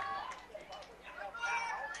 0-2.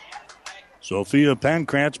 Sophia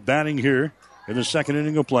Pancratz batting here in the second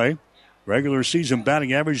inning of play. Regular season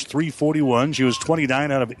batting average 341. She was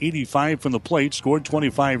 29 out of 85 from the plate, scored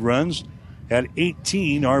 25 runs, had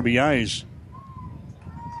 18 RBIs.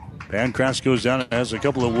 Pancratz goes down and has a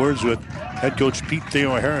couple of words with head coach Pete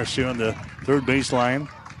Theo Harris here on the third baseline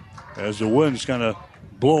as the winds kind of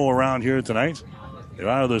blow around here tonight. They're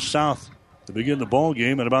out of the south to begin the ball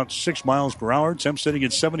game at about 6 miles per hour. Temp sitting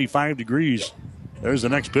at 75 degrees. There's the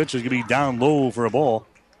next pitch. It's going to be down low for a ball.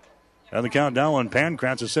 And the countdown on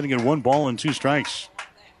Pancratz is sitting at 1 ball and 2 strikes.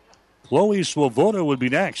 Chloe Swoboda would be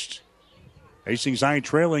next. Hastings High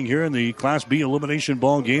trailing here in the Class B elimination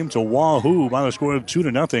ball game to Wahoo by the score of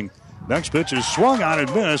 2-0. Next pitch is swung on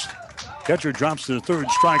and missed. Catcher drops to the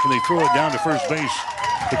third strike, and they throw it down to first base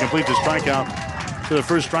to complete the strikeout. So the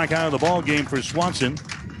first strikeout of the ball game for Swanson.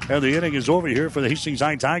 And the inning is over here for the Hastings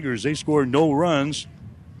High Tigers. They scored no runs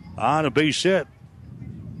on a base hit.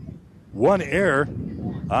 1 error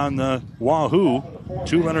on the Wahoo.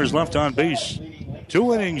 2 runners left on base.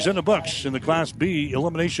 2 innings in the books in the Class B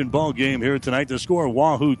elimination ball game here tonight. The score,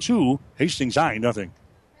 Wahoo 2, Hastings High 0.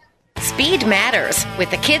 Speed matters.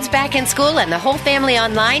 With the kids back in school and the whole family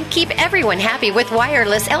online, keep everyone happy with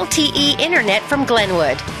wireless LTE internet from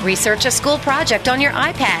Glenwood. Research a school project on your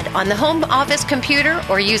iPad, on the home office computer,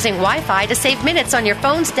 or using Wi-Fi to save minutes on your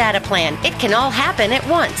phone's data plan. It can all happen at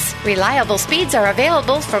once. Reliable speeds are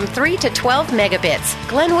available from 3 to 12 megabits.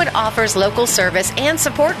 Glenwood offers local service and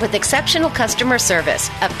support with exceptional customer service.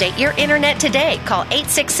 Update your internet today. Call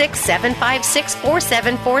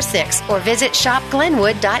 866-756-4746 or visit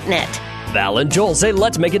shopglenwood.net. Val and Joel say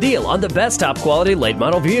let's make a deal on the best top quality late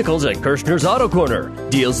model vehicles at Kirshner's Auto Corner.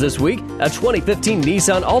 Deals this week, a 2015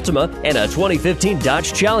 Nissan Altima and a 2015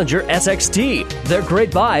 Dodge Challenger SXT. They're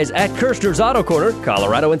great buys at Kirshner's Auto Corner,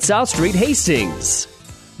 Colorado and South Street, Hastings.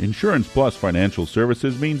 Insurance Plus Financial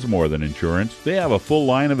Services means more than insurance. They have a full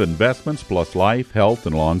line of investments plus life, health,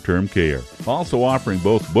 and long-term care. Also offering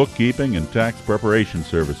both bookkeeping and tax preparation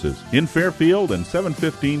services in Fairfield and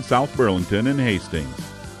 715 South Burlington in Hastings.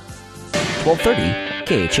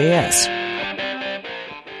 1230 KHAS.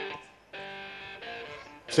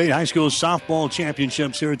 State High School softball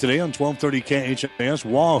championships here today on 1230 KHAS.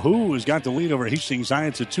 Wahoo has got the lead over Hastings High.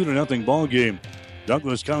 It's a 2-0 ball game.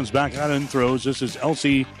 Douglas comes back out and throws. This is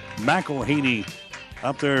Elsie McElhaney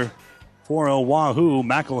up there for a Wahoo.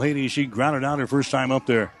 McElhaney, she grounded out her first time up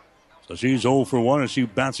there. So she's 0 for 1 as she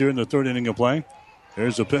bats here in the third inning of play.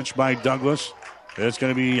 There's a pitch by Douglas. It's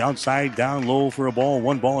going to be outside, down low for a ball.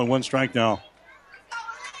 1 ball and 1 strike now.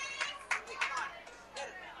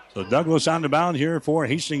 So Douglas on the mound here for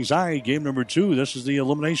Hastings High. Game number 2. This is the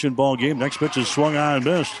elimination ball game. Next pitch is swung on and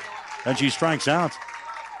missed. And she strikes out.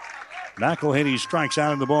 McElhaney strikes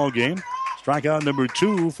out in the ball game. Strikeout number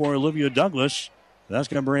 2 for Olivia Douglas. That's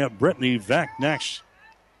going to bring up Brittany Vec next.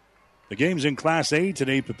 The game's in Class A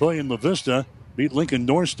today. Papillion La Vista beat Lincoln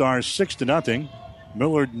North Star 6-0.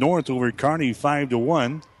 Millard North over Kearney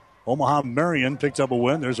 5-1. Omaha Marion picked up a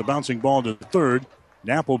win. There's a bouncing ball to third.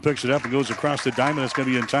 Napple picks it up and goes across the diamond. It's going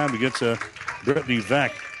to be in time to get to Brittany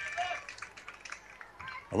Vec.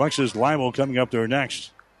 Alexis Leibel coming up there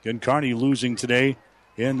next. Again, Kearney losing today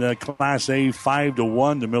in the Class A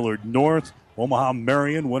 5-1 to Millard North. Omaha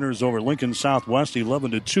Marion winners over Lincoln Southwest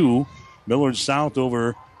 11-2. Millard South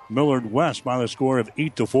over Millard West by the score of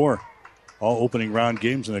 8-4. All opening round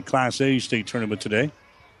games in the Class A state tournament today.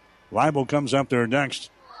 Leibel comes up there next.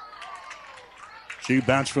 She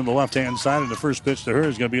bats from the left-hand side, and the first pitch to her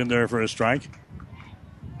is going to be in there for a strike.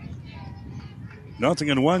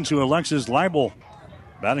 0-1 to Alexis Leibel.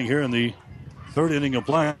 Batting here in the third inning of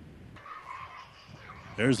play.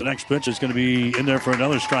 There's the next pitch. It's going to be in there for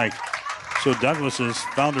another strike. So Douglas has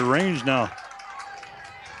found her range now.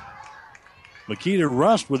 Makita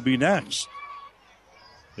Rust would be next.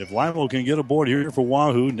 If Leibel can get aboard here for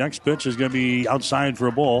Wahoo, next pitch is going to be outside for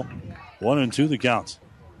a ball. 1-2 the count.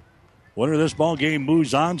 Winner of this ball game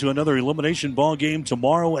moves on to another elimination ball game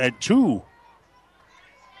tomorrow at 2.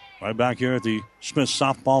 Right back here at the Smith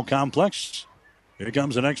Softball Complex. Here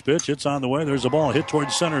comes the next pitch. It's on the way. There's a ball hit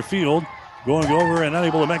towards center field. Going over and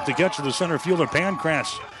unable to make the catch of the center fielder,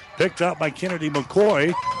 Pancratz. Picked up by Kennedy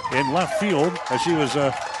McCoy in left field as she was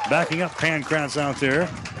backing up Pancratz out there.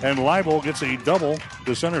 And Leibel gets a double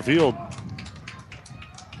to center field.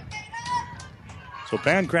 So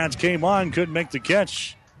Pancratz came on, couldn't make the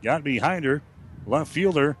catch. Got behind her. Left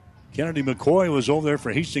fielder Kennedy McCoy was over there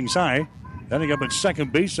for Hastings High. Ending up at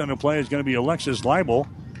second base on the play is going to be Alexis Leibel.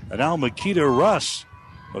 And now Makita Russ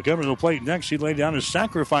will come to the plate next. She laid down to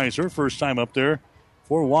sacrifice her first time up there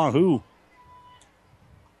for Wahoo.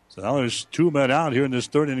 So now there's 2 men out here in this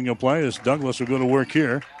third inning of play as Douglas will go to work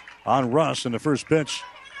here on Russ. And the first pitch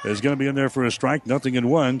is going to be in there for a strike.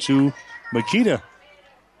 0-1 to Makita.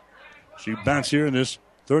 She bats here in this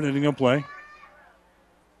third inning of play.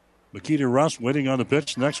 Makita Russ waiting on the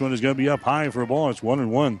pitch. Next one is going to be up high for a ball. It's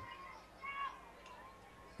 1-1.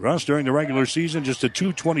 Russ during the regular season just a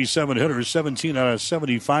 .227 hitter, 17 out of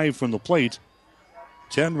 75 from the plate.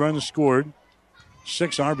 10 runs scored,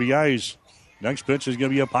 6 RBIs. Next pitch is going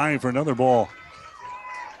to be up high for another ball.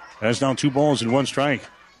 That's now 2 balls and 1 strike.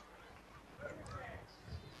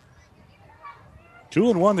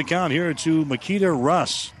 2-1 the count here to Makita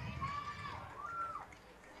Russ.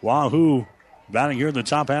 Wahoo batting here in the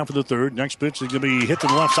top half of the third. Next pitch is going to be hit to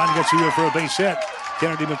the left side. Gets here for a base hit.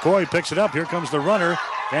 Kennedy McCoy picks it up. Here comes the runner.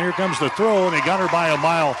 And here comes the throw. And they got her by a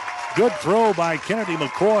mile. Good throw by Kennedy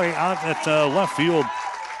McCoy out at left field.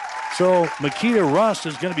 So Makita Rust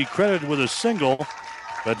is going to be credited with a single.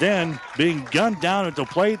 But then being gunned down at the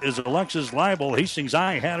plate is Alexis Leibel. Hastings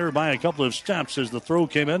High had her by a couple of steps as the throw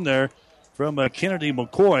came in there from Kennedy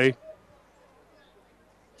McCoy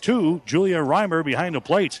to Julia Reimer behind the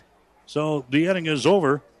plate. So the inning is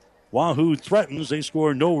over. Wahoo threatens. They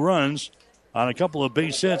score no runs on a couple of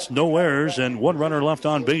base hits, no errors, and one runner left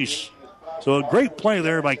on base. So a great play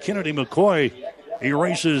there by Kennedy McCoy.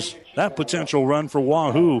 Erases that potential run for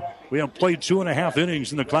Wahoo. We have played 2.5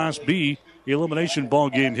 innings in the Class B elimination ball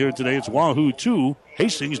game here today. It's Wahoo 2,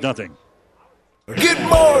 Hastings nothing. Get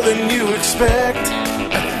more than you expect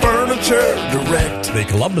at Furniture Direct. The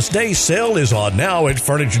Columbus Day sale is on now at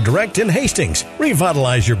Furniture Direct in Hastings.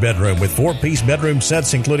 Revitalize your bedroom with 4-piece bedroom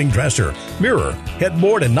sets including dresser, mirror,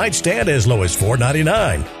 headboard, and nightstand as low as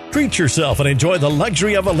 $4.99. Treat yourself and enjoy the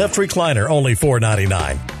luxury of a lift recliner, only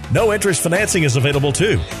 $4.99. No interest financing is available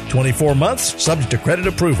too. 24 months, subject to credit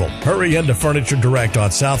approval. Hurry into Furniture Direct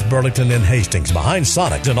on South Burlington in Hastings, behind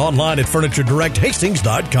Sonics, and online at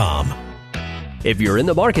FurnitureDirectHastings.com. If you're in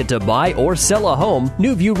the market to buy or sell a home,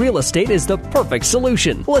 New View Real Estate is the perfect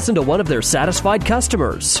solution. Listen to one of their satisfied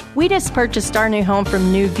customers. We just purchased our new home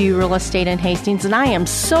from New View Real Estate in Hastings, and I am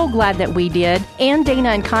so glad that we did. Ann, Dana,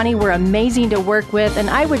 and Connie were amazing to work with, and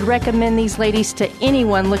I would recommend these ladies to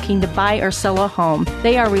anyone looking to buy or sell a home.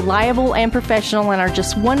 They are reliable and professional and are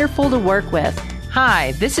just wonderful to work with.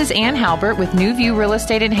 Hi, this is Ann Halbert with New View Real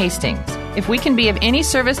Estate in Hastings. If we can be of any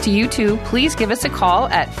service to you too, please give us a call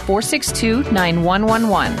at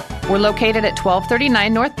 462-9111. We're located at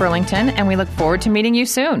 1239 North Burlington, and we look forward to meeting you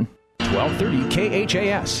soon. 1230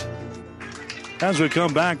 KHAS. As we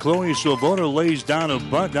come back, Chloe Swoboda lays down a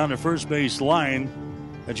bunt down the first base line,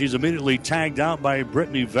 and she's immediately tagged out by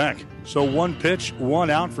Brittany Veck. So 1 pitch, 1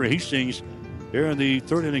 out for Hastings here in the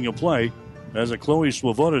third inning of play. As Chloe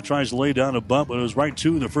Swoboda tries to lay down a bunt, but it was right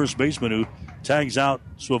to the first baseman who tags out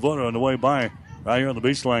Swoboda on the way by, right here on the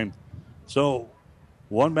baseline. So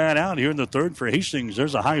 1 man out here in the third for Hastings.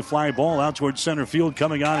 There's a high fly ball out towards center field,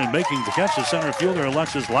 coming on and making the catch, the center fielder,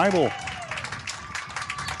 Alexis Leibel.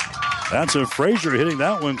 That's a Frazier hitting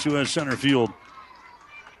that one to center field.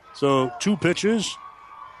 So 2 pitches,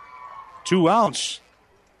 2 outs.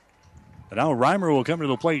 And now Reimer will come to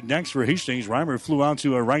the plate next for Hastings. Reimer flew out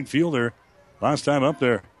to a right fielder last time up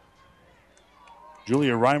there.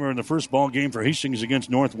 Julia Reimer in the first ball game for Hastings against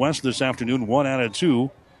Northwest this afternoon, 1 out of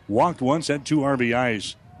 2. Walked once, had 2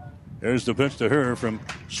 RBIs. There's the pitch to her from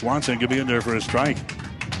Swanson. Could be in there for a strike.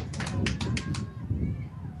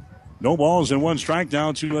 No balls and 1 strike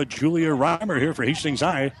now to Julia Reimer here for Hastings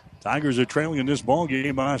High. Tigers are trailing in this ball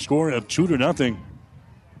game by a score of 2-0.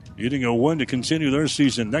 Needing a 1 to continue their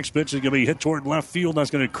season. Next pitch is going to be hit toward left field.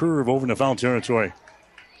 That's going to curve over into foul territory.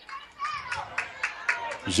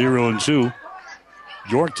 0-2.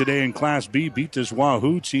 York today in Class B beat this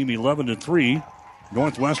Wahoo team 11-3.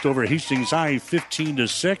 Northwest over Hastings High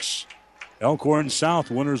 15-6. Elkhorn South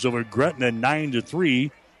winners over Gretna 9-3.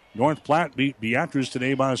 North Platte beat Beatrice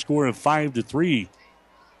today by a score of 5-3.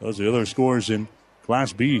 Those are the other scores in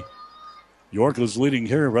Class B. York is leading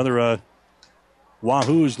here.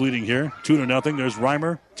 Wahoo is leading here 2-0. There's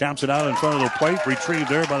Reimer. Taps it out in front of the plate. Retrieved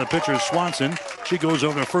there by the pitcher Swanson. She goes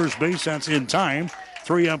over to first base. That's in time.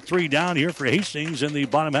 3 up, 3 down here for Hastings in the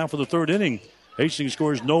bottom half of the third inning. Hastings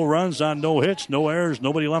scores no runs on no hits, no errors,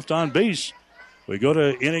 nobody left on base. We go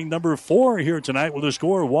to inning number 4 here tonight with a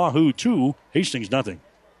score Wahoo 2, Hastings nothing.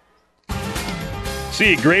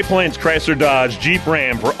 See Great Plains Chrysler Dodge Jeep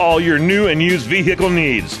Ram for all your new and used vehicle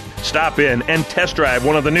needs. Stop in and test drive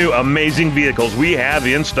one of the new amazing vehicles we have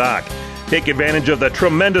in stock. Take advantage of the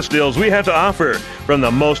tremendous deals we have to offer, from the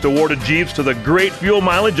most awarded Jeeps to the great fuel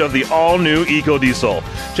mileage of the all-new EcoDiesel.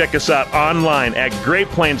 Check us out online at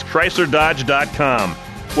GreatPlainsChryslerDodge.com,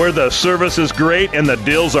 where the service is great and the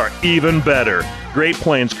deals are even better. Great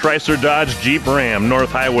Plains Chrysler Dodge Jeep Ram,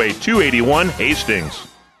 North Highway 281, Hastings.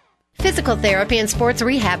 Physical Therapy and Sports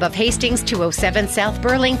Rehab of Hastings 207 South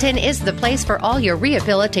Burlington is the place for all your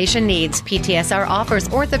rehabilitation needs. PTSR offers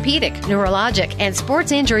orthopedic, neurologic, and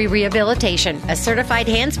sports injury rehabilitation. A certified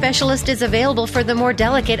hand specialist is available for the more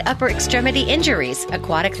delicate upper extremity injuries.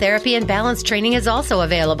 Aquatic therapy and balance training is also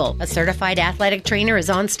available. A certified athletic trainer is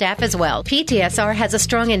on staff as well. PTSR has a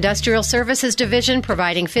strong industrial services division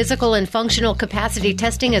providing physical and functional capacity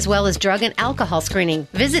testing as well as drug and alcohol screening.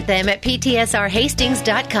 Visit them at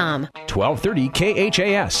ptsrhastings.com. 1230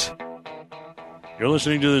 KHAS. You're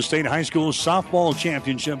listening to the State High School Softball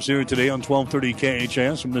Championships here today on 1230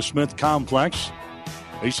 KHAS from the Smith Complex.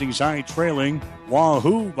 Hastings High trailing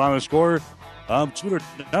Wahoo by a score of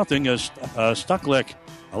 2-0.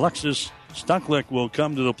 Alexis Stucklick will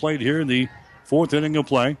come to the plate here in the 4th inning of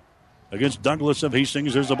play against Douglas of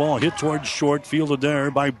Hastings. There's a ball hit towards short, fielded there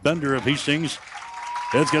by Bender of Hastings.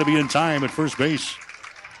 It's going to be in time at first base.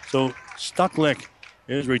 So Stucklick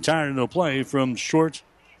is retired into play from short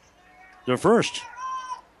to first.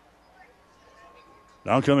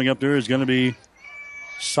 Now coming up there is going to be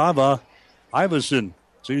Sava Iverson.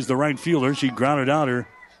 She's the right fielder. She grounded out her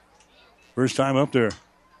first time up there.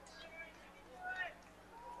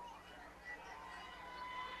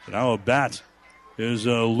 So now a bat is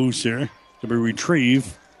loose here to be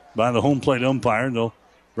retrieved by the home plate umpire. They'll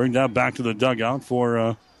bring that back to the dugout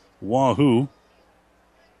for Wahoo.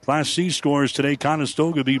 Class C scores today.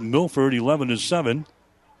 Conestoga beat Milford 11-7.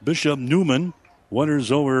 Bishop Newman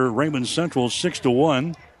winners over Raymond Central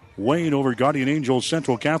 6-1. Wayne over Guardian Angel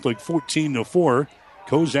Central Catholic 14-4.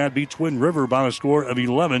 Cozad beat Twin River by a score of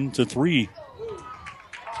 11-3.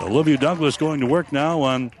 So Olivia Douglas going to work now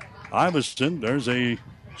on Iverson. There's a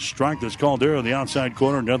strike that's called there on the outside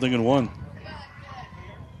corner, 0-1.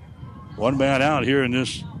 One man out here in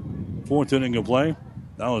this fourth inning of play.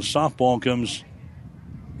 Now a softball comes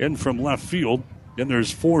in from left field. Then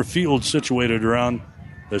there's 4 fields situated around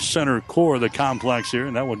the center core of the complex here,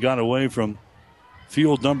 and that one got away from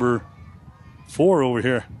field number 4 over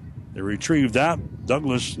here. They retrieved that.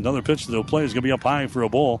 Douglas, another pitch that they'll play is going to be up high for a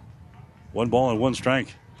ball. 1 ball and 1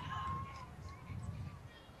 strike.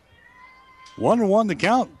 1-1 the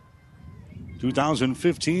count.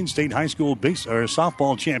 2015 State High School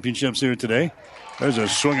softball championships here today. There's a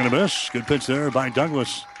swing and a miss. Good pitch there by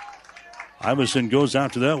Douglas. Iverson goes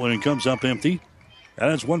after that one and comes up empty.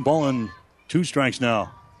 And it's 1 ball and 2 strikes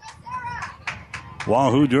now.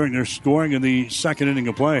 Wahoo during their scoring in the second inning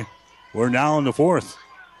of play. We're now in the fourth.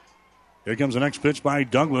 Here comes the next pitch by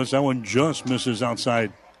Douglas. That one just misses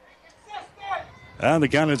outside. And the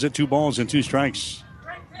count is at 2 balls and 2 strikes.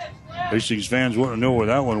 Hastings fans want to know where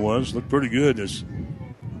that one was. Looked pretty good as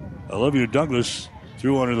Olivia Douglas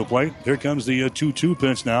threw under the plate. Here comes the 2-2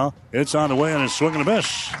 pitch now. It's on the way and a swing and a miss.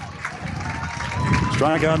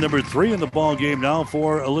 Strikeout number 3 in the ball game now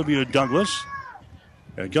for Olivia Douglas.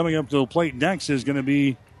 And coming up to the plate next is going to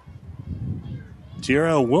be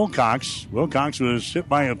Tierra Wilcox. Wilcox was hit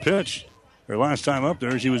by a pitch her last time up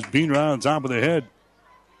there. She was beaten right on top of the head.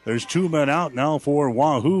 There's 2 men out now for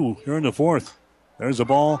Wahoo here in the fourth. There's a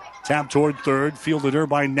ball tapped toward third. Fielded her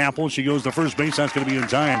by Napple. She goes to first base. That's going to be in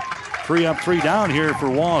time. 3 up, 3 down here for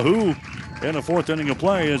Wahoo in the fourth inning of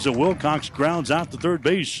play as Wilcox grounds out to third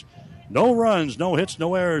base. No runs, no hits,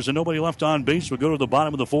 no errors, and nobody left on base. We'll go to the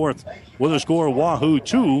bottom of the fourth with a score of Wahoo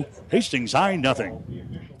 2, Hastings High 0.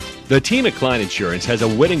 The team at Klein Insurance has a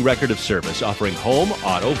winning record of service, offering home,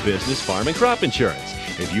 auto, business, farm, and crop insurance.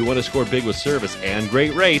 If you want to score big with service and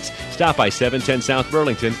great rates, stop by 710 South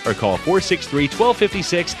Burlington or call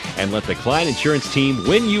 463-1256 and let the Klein Insurance team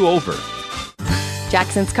win you over.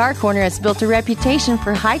 Jackson's Car Corner has built a reputation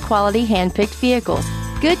for high-quality hand-picked vehicles.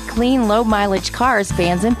 Good, clean, low-mileage cars,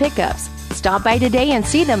 vans, and pickups. Stop by today and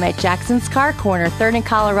see them at Jackson's Car Corner, 3rd and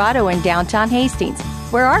Colorado in downtown Hastings,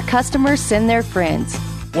 where our customers send their friends.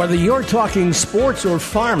 Whether you're talking sports or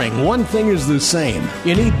farming, one thing is the same.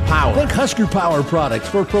 You need power. Think Husker Power products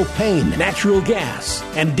for propane, natural gas,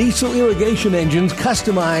 and diesel irrigation engines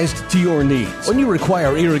customized to your needs. When you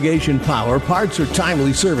require irrigation power, parts, or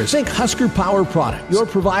timely service, think Husker Power products, your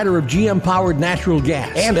provider of GM-powered natural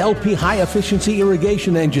gas and LP high-efficiency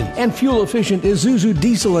irrigation engine and fuel-efficient Isuzu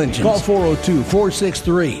diesel engines. Call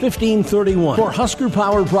 402-463-1531 for Husker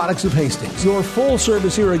Power products of Hastings, your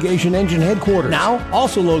full-service irrigation engine headquarters. Now,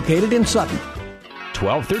 also located in Sutton.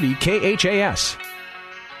 1230 KHAS.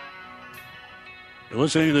 You're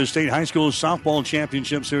listening to the State High School Softball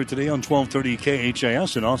Championships here today on 1230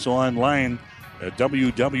 KHAS and also online at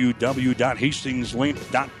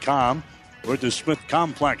www.hastingslink.com. We're at the Smith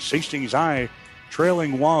Complex. Hastings High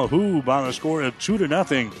trailing Wahoo by the score of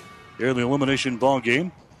 2-0 here in the elimination ball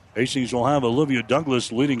game. Hastings will have Olivia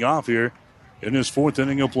Douglas leading off here in this fourth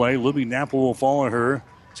inning of play. Libby Napple will follow her.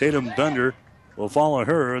 Tatum Bender will follow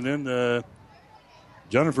her, and then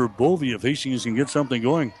Jennifer Bovey if Hastings can get something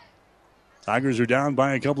going. Tigers are down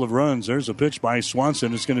by a couple of runs. There's a pitch by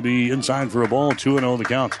Swanson. It's going to be inside for a ball, 2-0 the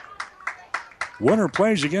count. Winner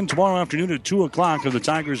plays again tomorrow afternoon at 2 o'clock. If the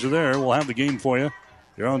Tigers are there, we'll have the game for you.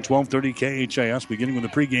 You're on 1230 KHAS, beginning with the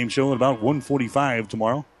pregame show at about 1:45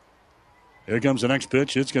 tomorrow. Here comes the next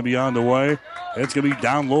pitch. It's going to be on the way. It's going to be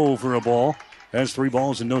down low for a ball. That's 3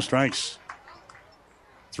 balls and no strikes.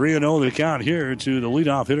 3-0 the count here to the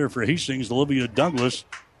leadoff hitter for Hastings, Olivia Douglas,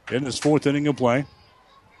 in this fourth inning of play.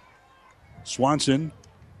 Swanson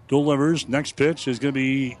delivers. Next pitch is going to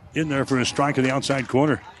be in there for a strike in the outside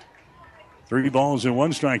corner. 3 balls and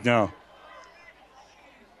 1 strike now.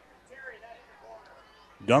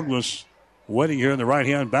 Douglas waiting here in the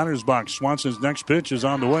right-hand batter's box. Swanson's next pitch is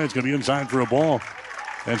on the way. It's going to be inside for a ball.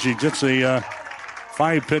 And she gets a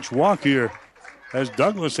 5-pitch walk here as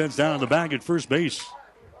Douglas heads down to the bag at first base.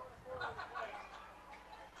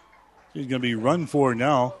 She's going to be run for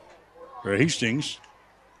now for Hastings.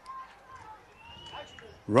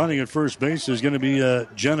 Running at first base is going to be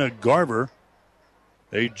Jenna Garver,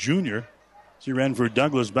 a junior. She ran for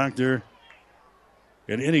Douglas back there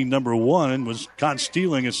in inning number 1 and was caught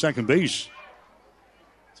stealing at second base.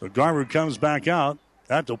 So Garver comes back out.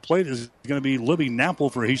 At the plate is going to be Libby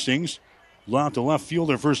Napple for Hastings. Out to left field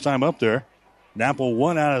their first time up there. Napple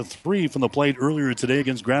 1 out of 3 from the plate earlier today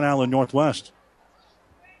against Grand Island Northwest.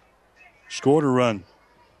 Scored a run.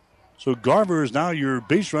 So Garver is now your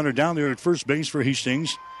base runner down there at first base for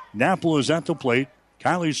Hastings. Napple is at the plate.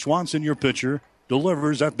 Kylie Swanson, your pitcher,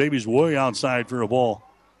 delivers. That baby's way outside for a ball.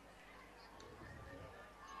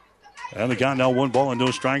 And the count now 1 ball and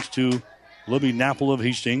no strikes to Libby Napple of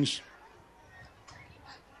Hastings.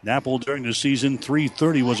 Napple during the season,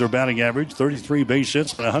 .330 was her batting average, 33 base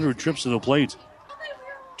hits, and 100 trips to the plate.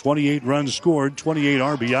 28 runs scored, 28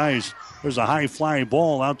 RBIs. There's a high fly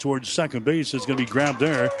ball out towards second base. It's going to be grabbed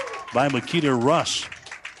there by Makita Russ.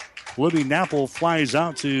 Libby Napple flies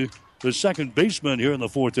out to the second baseman here in the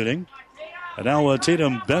 4th inning. And now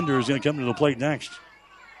Tatum Bender is going to come to the plate next.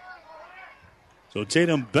 So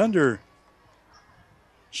Tatum Bender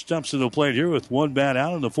steps to the plate here with 1 bat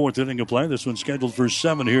out in the 4th inning of play. This one's scheduled for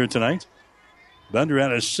 7 here tonight. Bender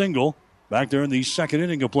had a single back there in the 2nd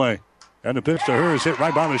inning of play. And the pitch to her is hit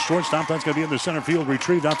right by the shortstop. That's going to be in the center field,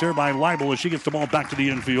 retrieved out there by Leibel as she gets the ball back to the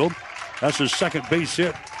infield. That's the second base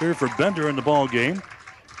hit here for Bender in the ball game.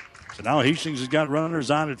 So now Hastings has got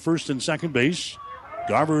runners on at first and second base.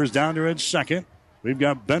 Garver is down there at second. We've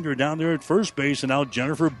got Bender down there at first base, and now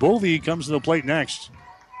Jennifer Bovey comes to the plate next.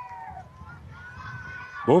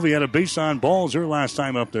 Bovey had a base on balls her last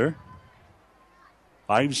time up there.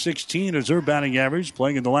 .516 is her batting average,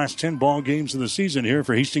 playing in the last 10 ball games of the season here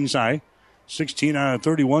for Hastings High. 16 out of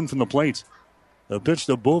 31 from the plate. The pitch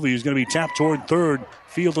to Bovey is going to be tapped toward third.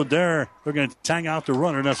 Fielded there. They're going to tag out the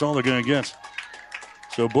runner, and that's all they're going to get.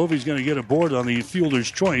 So Bovey's going to get a board on the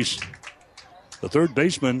fielder's choice. The third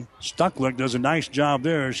baseman, Stucklick, does a nice job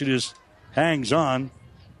there. She just hangs on,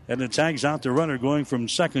 and it tags out the runner going from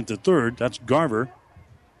second to third. That's Garver.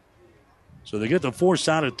 So they get the force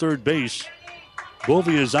out at third base.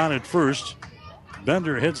 Bovey is on at first.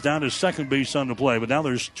 Bender heads down to second base on the play, but now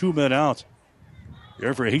there's 2 men out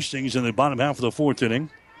here for Hastings in the bottom half of the 4th inning.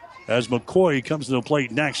 As McCoy comes to the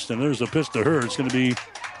plate next, and there's a pitch to her. It's going to be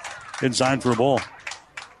inside for a ball.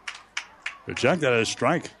 Good check, that is a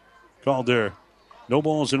strike called there. No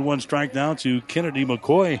balls and 1 strike now to Kennedy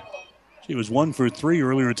McCoy. She was 1 for 3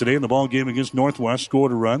 earlier today in the ball game against Northwest.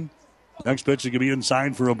 Scored a run. Next pitch is going to be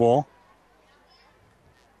inside for a ball.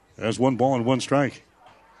 That's 1 ball and 1 strike.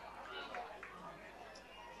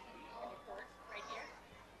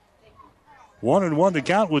 One and 1 to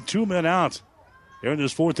count with 2 men out here in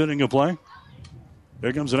this 4th inning of play.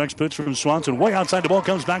 There comes the next pitch from Swanson. Way outside, the ball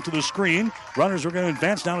comes back to the screen. Runners are going to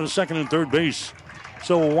advance down to second and third base.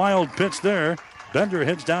 So a wild pitch there. Bender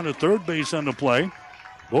heads down to third base on the play.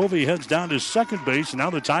 Bovey heads down to second base. And now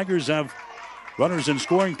the Tigers have runners in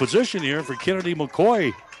scoring position here for Kennedy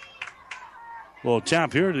McCoy. Little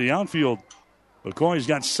tap here to the outfield. McCoy's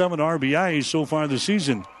got 7 RBIs so far this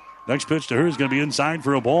season. Next pitch to her is going to be inside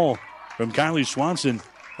for a ball from Kylie Swanson.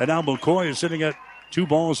 And now McCoy is sitting at 2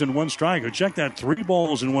 balls and 1 strike. Or check that, 3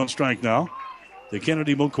 balls and 1 strike now. To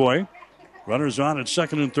Kennedy McCoy. Runners on at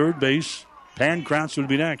second and third base. Pankratz would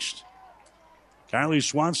be next. Kylie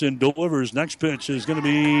Swanson delivers. Next pitch is going to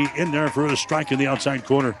be in there for a strike in the outside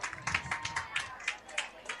corner.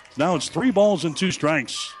 Now it's 3 balls and 2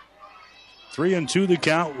 strikes. 3-2 the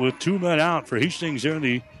count with 2 men out for Hastings here in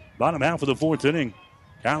the bottom half of the 4th inning.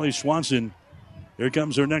 Kylie Swanson. Here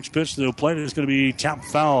comes her next pitch to the plate. It's going to be tapped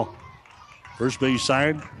foul. First base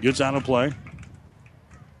side gets out of play.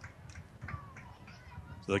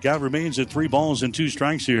 So the count remains at 3 balls and 2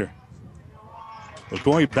 strikes here.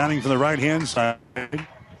 McCoy batting for the right-hand side.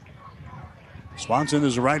 Swanson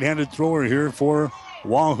is a right-handed thrower here for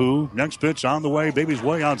Wahoo. Next pitch on the way. Baby's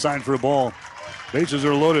way outside for a ball. Bases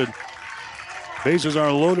are loaded. Bases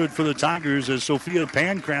are loaded for the Tigers as Sophia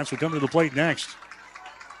Pankratz will come to the plate next.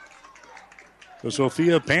 So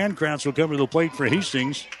Sophia Pankratz will come to the plate for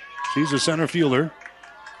Hastings. She's a center fielder.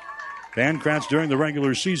 Pankratz during the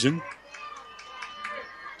regular season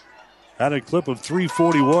had a clip of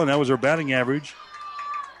 .341. That was her batting average.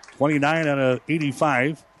 29 out of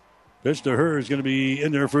 85. Pitch to her is going to be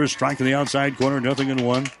in there for a strike in the outside corner.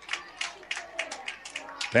 0-1.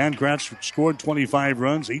 Pankratz scored 25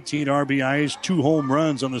 runs, 18 RBIs, 2 home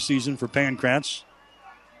runs on the season for Pankratz.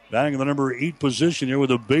 Batting in the number 8 position here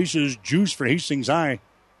with the bases juice for Hastings High.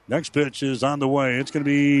 Next pitch is on the way. It's going to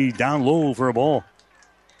be down low for a ball.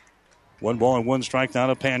 1 ball and 1 strike now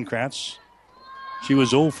to Pankratz. She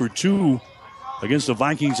was 0 for 2 against the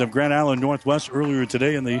Vikings of Grand Island Northwest earlier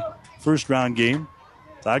today in the first round game.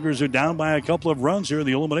 Tigers are down by a couple of runs here in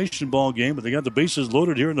the elimination ball game, but they got the bases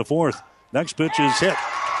loaded here in the fourth. Next pitch is hit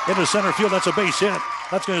into center field. That's a base hit.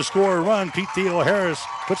 That's going to score a run. Pete Theo Harris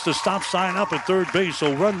puts the stop sign up at third base,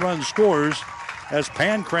 so run scores as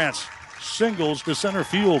Pankratz singles to center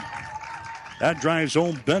field. That drives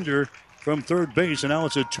home Bender from third base, and now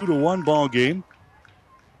it's a 2-1 ball game.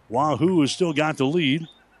 Wahoo has still got the lead,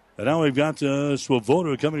 and now we've got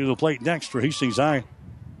Swoboda coming to the plate next for Hastings High.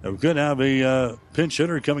 And we could have a pinch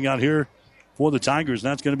hitter coming out here for the Tigers,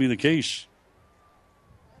 and that's going to be the case.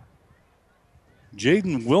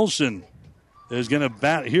 Jaden Wilson is going to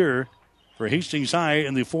bat here for Hastings High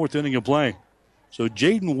in the fourth inning of play. So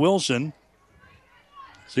Jaden Wilson,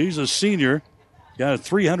 he's a senior, got a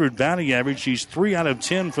 300 batting average. She's 3 out of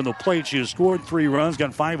 10 from the plate. She has scored 3 runs,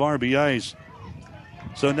 got 5 RBIs.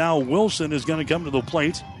 So now Wilson is going to come to the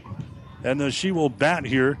plate, and she will bat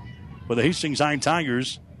here for the Hastings High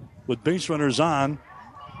Tigers with base runners on.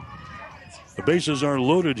 The bases are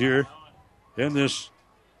loaded here in this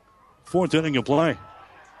fourth inning of play.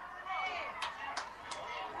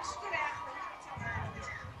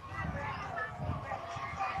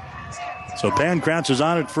 So Pankratz is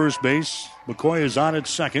on at first base. McCoy is on at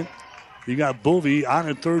second. You got Bovey on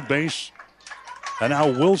at third base. And now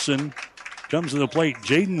Wilson comes to the plate.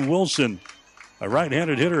 Jaden Wilson, a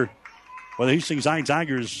right-handed hitter for the Hastings High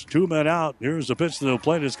Tigers. 2 men out. Here's the pitch to the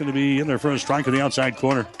plate. It's going to be in there for a strike in the outside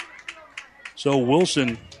corner. So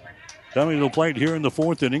Wilson coming to the plate here in the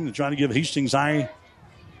fourth inning to try to give Hastings High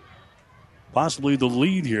possibly the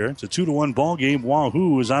lead here. It's a 2-1 ball game.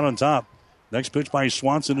 Wahoo is out on top. Next pitch by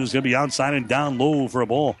Swanson is going to be outside and down low for a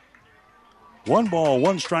ball. 1 ball,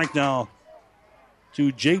 1 strike now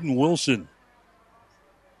to Jaden Wilson.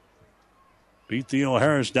 Pete Theo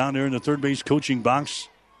Harris down there in the third base coaching box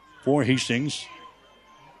for Hastings.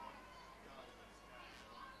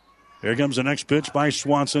 Here comes the next pitch by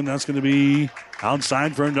Swanson. That's going to be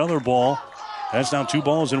outside for another ball. That's now 2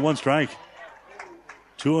 balls and 1 strike.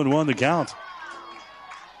 2-1 the count.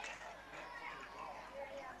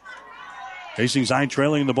 Hastings High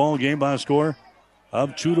trailing the ball game by a score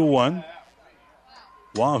of 2-1.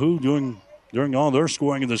 Wahoo during all their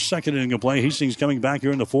scoring in the second inning of play. Hastings coming back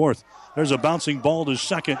here in the fourth. There's a bouncing ball to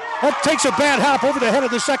second. That takes a bad hop over the head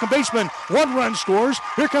of the second baseman. 1 run scores.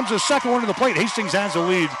 Here comes the second one to the plate. Hastings has the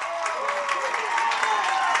lead.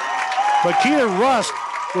 Makita Rust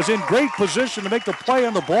was in great position to make the play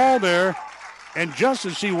on the ball there. And just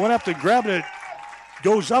as she went up to grab it,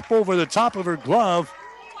 goes up over the top of her glove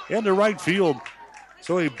into right field.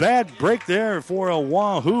 So a bad break there for a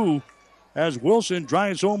Wahoo as Wilson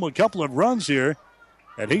drives home a couple of runs here.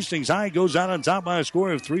 And Hastings High goes out on top by a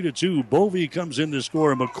score of 3-2. Bovey comes in to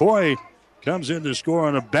score. McCoy comes in to score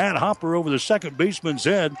on a bad hopper over the second baseman's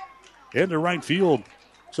head into right field.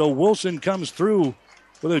 So Wilson comes through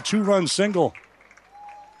with a 2-run single.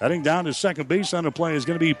 Heading down to second base on the play is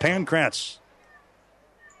going to be Pankratz.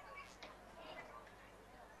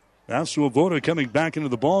 Now Swoboda coming back into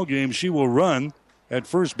the ball game. She will run at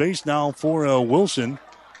first base now for Wilson.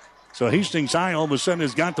 So Hastings High all of a sudden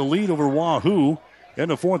has got the lead over Wahoo in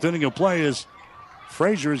the fourth inning of play as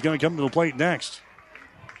Frazier is going to come to the plate next.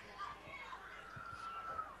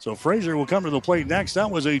 So Frazier will come to the plate next. That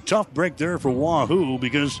was a tough break there for Wahoo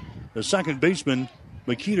because the second baseman,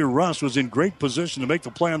 Makita Rust, was in great position to make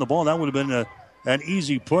the play on the ball. That would have been an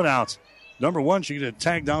easy put out. Number 1, she could have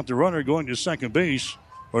tagged out the runner going to second base.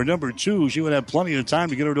 Or number 2, she would have plenty of time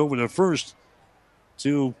to get it over to first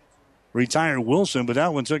to retire Wilson. But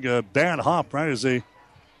that one took a bad hop right as they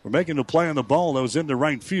were making the play on the ball that was into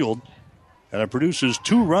right field. And it produces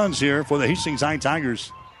 2 runs here for the Hastings High Tigers.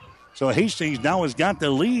 So Hastings now has got the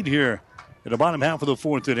lead here in the bottom half of the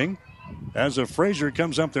fourth inning. As Frazier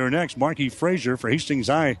comes up there next, Marky Frazier for Hastings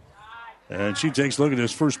High. And she takes a look at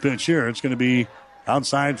this first pitch here. It's going to be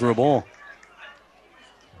outside for a ball.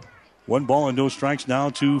 1 ball and no strikes now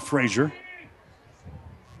to Frazier.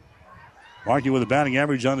 Markey with a batting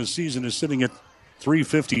average on the season is sitting at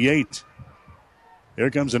 .358. Here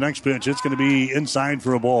comes the next pitch. It's going to be inside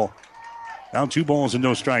for a ball. Now 2 balls and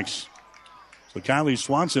no strikes. So Kylie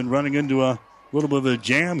Swanson running into a little bit of a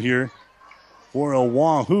jam here for a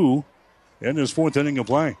Wahoo in this fourth inning of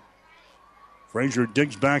play. Frazier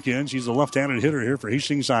digs back in. She's a left-handed hitter here for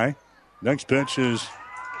Hastings High. Next pitch is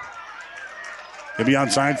going to be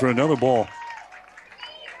outside for another ball.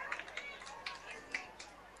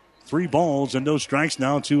 3 balls and no strikes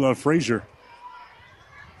now to Frazier.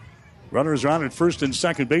 Runners are on at first and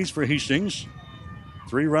second base for Hastings.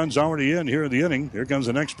 3 runs already in here in the inning. Here comes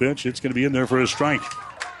the next pitch. It's going to be in there for a strike.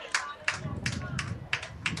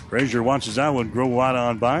 Frazier watches that one grow wide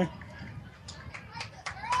on by.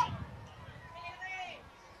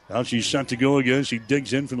 Now she's set to go again. She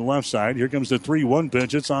digs in from the left side. Here comes the 3-1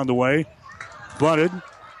 pitch. It's on the way. Bunted.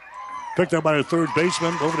 Picked up by the third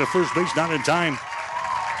baseman. Over to first base, not in time.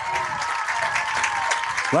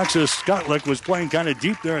 Alexis Skotlick was playing kind of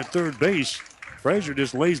deep there at third base. Frazier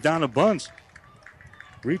just lays down a bunt.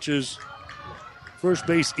 Reaches first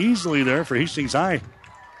base easily there for Hastings High.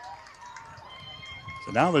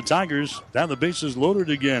 So now the Tigers have the bases loaded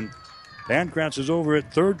again. Pankratz is over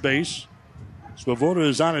at third base. Svoboda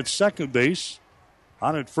is on at second base.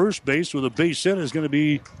 On at first base with a base hit is going to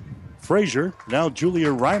be Frazier. Now Julia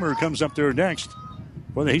Reimer comes up there next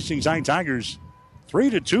for the Hastings High Tigers.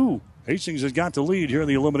 3-2. Hastings has got the lead here in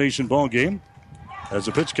the elimination ball game. As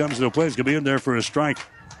the pitch comes to the plate, it's going to be in there for a strike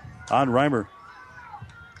on Reimer.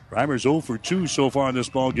 Reimer's 0 for 2 so far in this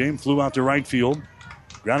ball game. Flew out to right field.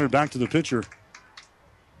 Grounded back to the pitcher.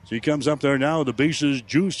 So he comes up there now. The bases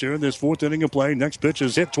juiced here in this fourth inning of play. Next pitch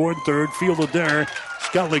is hit toward third. Fielded there.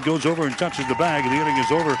 Scottley goes over and touches the bag. The inning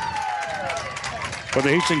is over. But the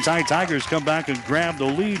Hastings High Tigers come back and grab the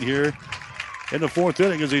lead here in the fourth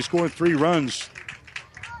inning as they score 3 runs.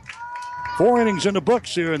 4 innings in the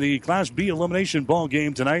books here in the Class B elimination ball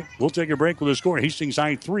game tonight. We'll take a break with a score. Hastings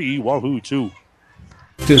High 3, Wahoo 2.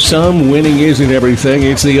 To some, winning isn't everything,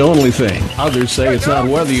 it's the only thing. Others say it's not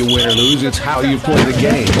whether you win or lose, it's how you play the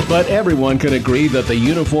game. But everyone can agree that the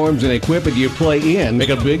uniforms and equipment you play in make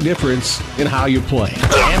a big difference in how you play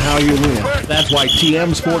and how you win. That's why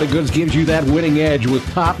TM Sporting Goods gives you that winning edge with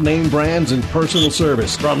top name brands and personal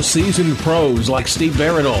service from seasoned pros like Steve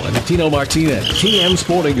Barinol and Tino Martinez. TM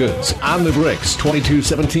Sporting Goods, on the bricks,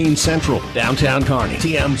 2217 Central, downtown Kearney.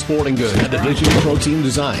 TM Sporting Goods, a division of Pro Team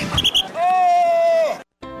Design.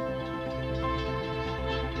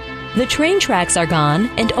 The train tracks are gone,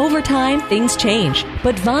 and over time, things change.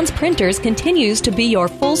 But Vaughn's Printers continues to be your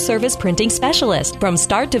full-service printing specialist. From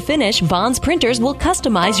start to finish, Vaughn's Printers will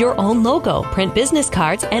customize your own logo, print business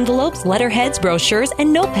cards, envelopes, letterheads, brochures,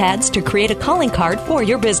 and notepads to create a calling card for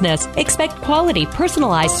your business. Expect quality,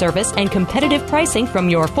 personalized service and competitive pricing from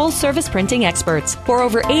your full-service printing experts. For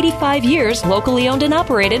over 85 years, locally owned and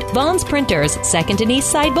operated, Vaughn's Printers, 2nd and East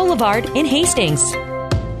Side Boulevard in Hastings.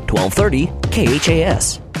 1230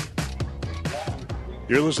 KHAS.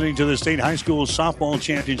 You're listening to the State High School Softball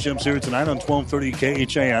Championships here tonight on 1230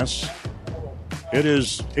 KHAS. It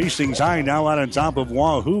is Hastings High now out on top of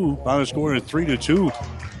Wahoo by a score of 3-2.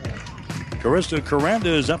 Carissa Caranda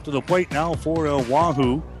is up to the plate now for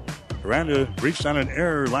Wahoo. Caranda reached on an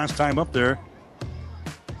error last time up there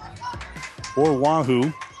for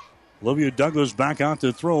Wahoo. Olivia Douglas back out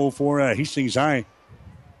to throw for Hastings High.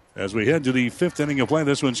 As we head to the 5th inning of play,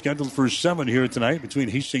 this one's scheduled for 7 here tonight between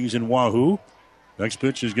Hastings and Wahoo. Next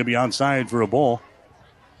pitch is going to be outside for a ball.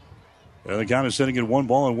 The count is sitting at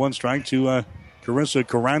 1-1 to Carissa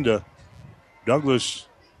Caranda. Douglas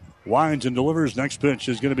winds and delivers. Next pitch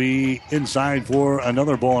is going to be inside for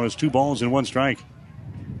another ball, and it's 2-1.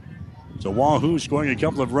 So Wahoo scoring a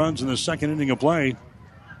couple of runs in the 2nd inning of play.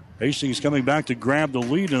 Hastings coming back to grab the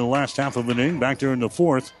lead in the last half of the inning. Back there in the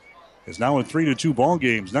 4th. It's now a 3-2 ball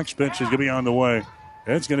games. Next pitch is going to be on the way.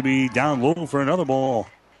 It's going to be down low for another ball.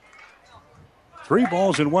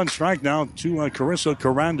 3-1 now to Carissa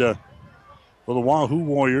Caranda for the Wahoo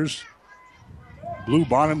Warriors. Blue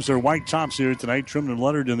bottoms or white tops here tonight, trimmed and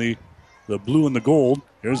lettered in the blue and the gold.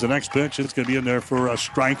 Here's the next pitch. It's going to be in there for a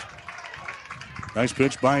strike. Nice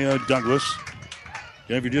pitch by Douglas.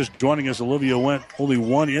 And if you're just joining us, Olivia went only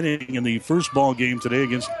 1 inning in the first ball game today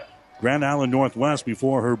against Grand Island Northwest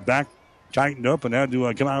before her back tightened up and had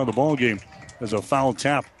to come out of the ball game. There's a foul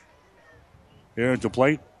tap here at the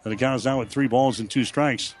plate. And the count is now at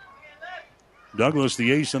 3-2. Douglas,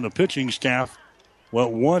 the ace on the pitching staff, went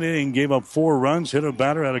 1 inning, gave up 4 runs, hit a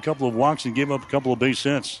batter, had a couple of walks, and gave up a couple of base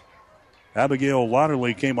hits. Abigail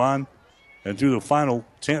Lauderley came on and threw the final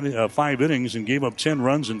 5 innings and gave up 10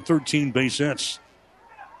 runs and 13 base hits.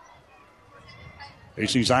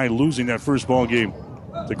 Hastings High losing that first ball game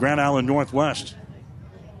to Grand Island Northwest.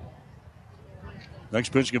 Next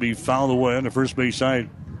pitch going to be fouled away on the first base side.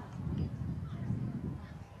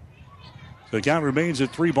 The count remains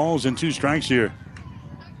at 3-2 here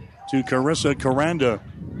to Carissa Caranda,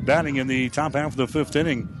 batting in the top half of the 5th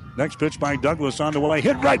inning. Next pitch by Douglas on the way.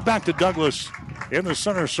 Hit right back to Douglas in the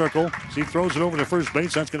center circle. She throws it over to first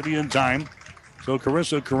base. That's going to be in time. So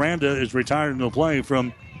Carissa Caranda is retired in the play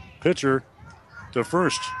from pitcher to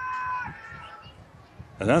first.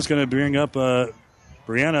 And that's going to bring up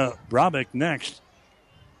Brianna Brabick next.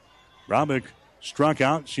 Brabick struck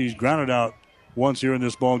out. She's grounded out once here in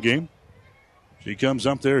this ball game. She comes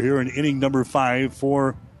up there here in inning number 5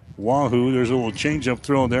 for Wahoo. There's a little change-up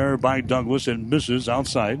throw there by Douglas and misses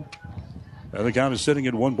outside. And the count is sitting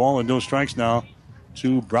at 1 ball and no strikes now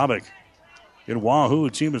to Brabeck. In Wahoo,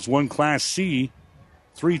 a team that's won Class C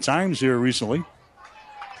 3 times here recently.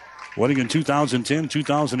 Winning in 2010,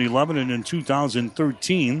 2011, and in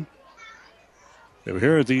 2013. They were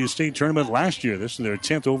here at the state tournament last year. This is their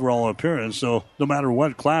 10th overall appearance, so no matter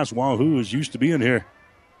what class Wahoo is used to being here.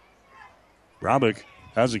 Brabeck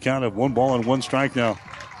has a count of 1 ball and 1 strike now.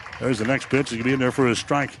 There's the next pitch. He's going to be in there for a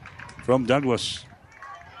strike from Douglas.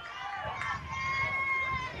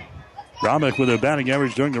 Brabeck with a batting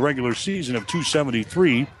average during the regular season of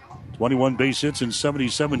 .273. 21 base hits and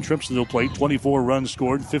 77 trips to the plate. 24 runs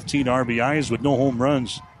scored, 15 RBIs with no home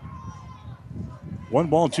runs. 1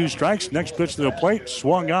 ball, 2 strikes. Next pitch to the plate.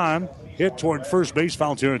 Swung on. Hit toward first base,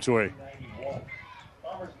 foul territory.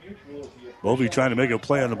 Bovey trying to make a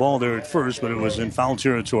play on the ball there at first, but it was in foul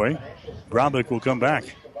territory. Brabeck will come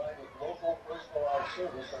back.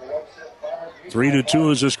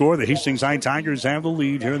 3-2 is the score. The Hastings High Tigers have the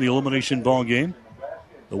lead here in the elimination ball game.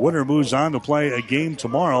 The winner moves on to play a game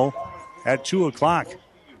tomorrow at 2 o'clock.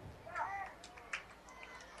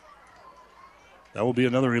 That will be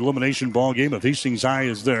another elimination ball game. If Hastings High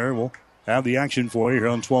is there, we'll have the action for you here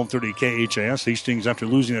on 1230 KHAS. Hastings, after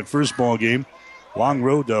losing that first ball game, long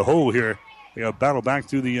road to hoe here. They got to battle back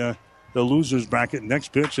through the losers bracket.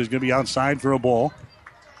 Next pitch is going to be outside for a ball.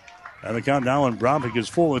 And the count now on Brabeck is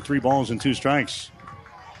full at 3 balls and 2 strikes.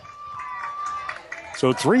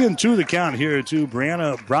 So 3-2 the count here to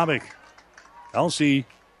Brianna Brabeck. Elsie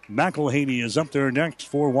McElhaney is up there next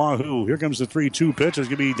for Wahoo. Here comes the 3-2 pitch. It's going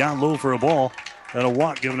to be down low for a ball. And a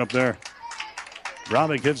walk given up there.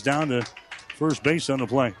 Brabeck hits down to first base on the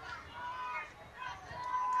play.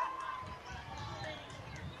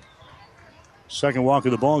 Second walk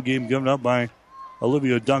of the ball game given up by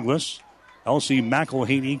Olivia Douglas. Elsie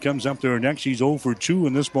McElhaney comes up there next. She's 0 for 2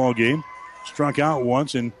 in this ball game. Struck out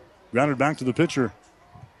once and grounded back to the pitcher.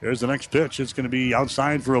 There's the next pitch. It's going to be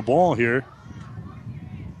outside for a ball here.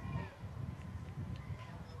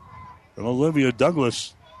 From Olivia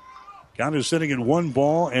Douglas. Count is sitting at 1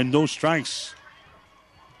 ball and no strikes.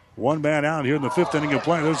 1 man out here in the 5th inning of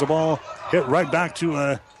play. There's a ball hit right back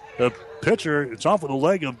to the pitcher. It's off of the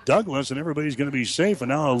leg of Douglas, and everybody's going to be safe. And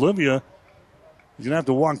now Olivia is going to have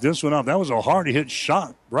to walk this one off. That was a hard-hit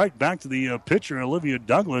shot right back to the pitcher, Olivia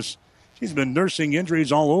Douglas. She's been nursing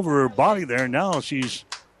injuries all over her body there. Now she's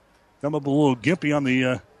come up a little gimpy on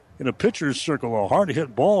the in a pitcher's circle. A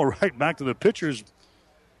hard-hit ball right back to the pitcher's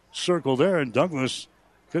circle there, and Douglas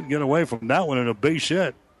couldn't get away from that one in a base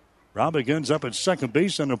hit. Brabeck ends up at second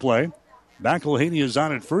base on the play. McElhaney is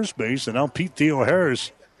on at first base, and now Pete Theo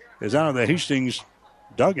Harris is out of the Hastings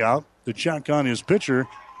dugout to check on his pitcher,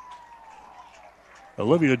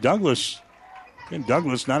 Olivia Douglas. And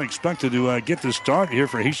Douglas not expected to get the start here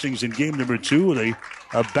for Hastings in game number 2 with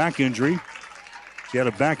a back injury. She had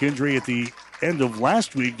a back injury at the end of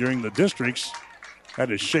last week during the districts. Had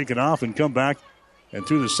to shake it off and come back. And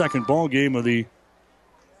through the second ball game of the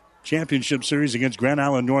championship series against Grand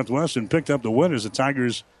Island Northwest and picked up the win as the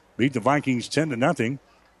Tigers beat the Vikings 10-0.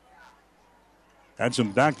 Had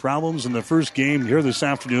some back problems in the first game here this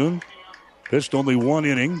afternoon. Pitched only 1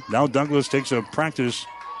 inning. Now Douglas takes a practice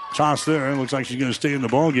toss there and looks like she's going to stay in the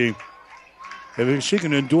ball game. If she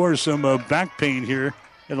can endure some back pain here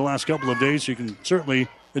in the last couple of days, she can certainly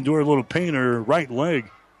endure a little pain in her right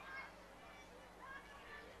leg.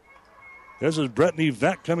 This is Brittany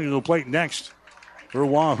Vett coming to the plate next for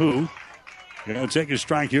Wahoo. Going to take a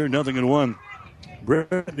strike here, 0-1.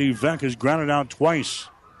 Brittany Vett has grounded out twice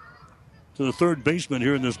to the third baseman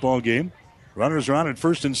here in this ball game. Runners are on at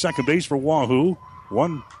first and second base for Wahoo.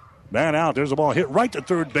 1 man out. There's a ball hit right to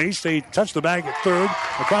third base. They touch the bag at third.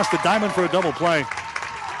 Across the diamond for a double play.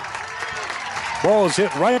 Ball is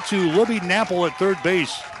hit right to Libby Napple at third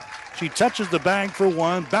base. She touches the bag for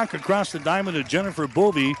 1. Back across the diamond to Jennifer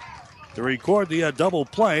Bovey to record the double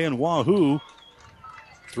play. And Wahoo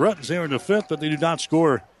threatens here in the 5th, but they do not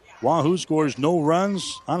score. Wahoo scores no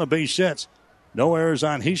runs on a base hit. No errors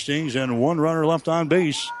on Hastings and 1 runner left on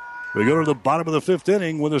base. We go to the bottom of the 5th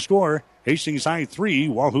inning with a score. Hastings High 3,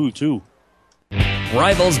 Wahoo 2.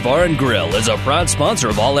 Rivals Bar and Grill is a proud sponsor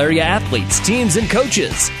of all area athletes, teams, and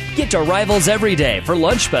coaches. Get to Rivals every day for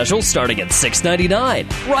lunch specials starting at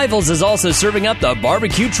 $6.99. Rivals is also serving up the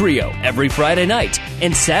Barbecue Trio every Friday night,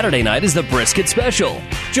 and Saturday night is the Brisket Special.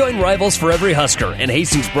 Join Rivals for every Husker and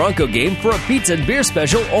Hastings Bronco game for a pizza and beer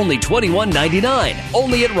special only $21.99.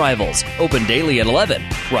 Only at Rivals. Open daily at 11.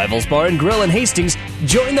 Rivals Bar and Grill in Hastings.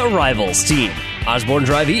 Join the Rivals team. Osborne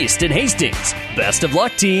Drive East in Hastings. Best of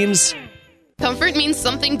luck, teams. Comfort means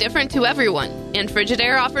something different to everyone, and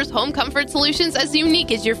Frigidaire offers home comfort solutions as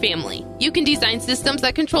unique as your family. You can design systems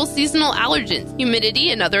that control seasonal allergens,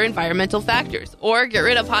 humidity, and other environmental factors, or get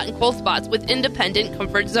rid of hot and cold spots with independent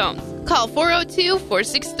comfort zones. Call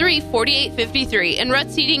 402-463-4853, and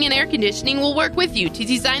Ruts Heating and Air Conditioning will work with you to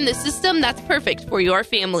design the system that's perfect for your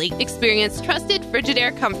family. Experience trusted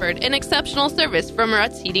Frigidaire comfort and exceptional service from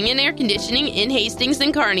Ruts Heating and Air Conditioning in Hastings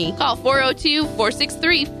and Kearney. Call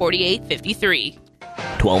 402-463-4853.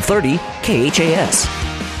 1230 KHAS.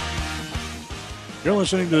 You're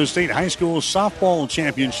listening to the State High School Softball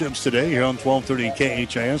Championships today here on 1230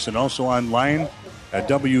 KHAS and also online at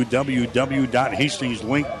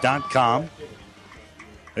www.hastingslink.com.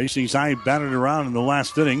 Hastings High batted around in the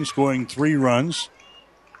last inning, scoring 3 runs.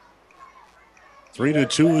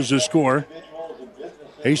 3-2 is the score.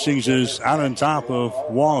 Hastings is out on top of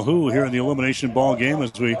Wahoo here in the elimination ball game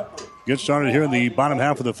as we get started here in the bottom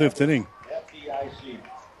half of the 5th inning.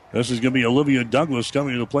 This is going to be Olivia Douglas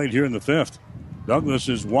coming to the plate here in the 5th. Douglas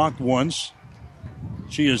has walked once.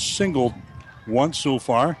 She has singled once so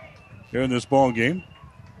far here in this ball game.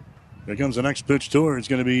 Here comes the next pitch to her. It's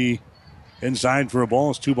going to be inside for a ball.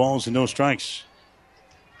 It's 2 balls and no strikes.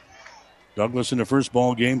 Douglas in the first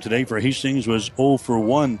ball game today for Hastings was 0 for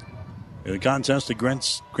 1. In the contest at Grand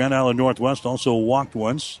Island Northwest also walked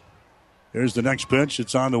once. Here's the next pitch.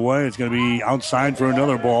 It's on the way. It's going to be outside for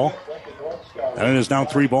another ball. And it is now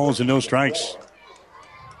 3 balls and no strikes.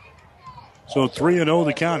 So 3-0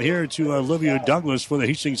 the count here to Olivia Douglas for the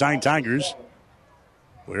Hastings High Tigers.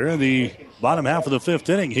 We're in the bottom half of the 5th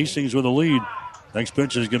inning. Hastings with a lead. Next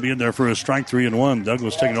pitch is going to be in there for a strike, 3-1.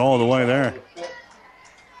 Douglas taking it all the way there.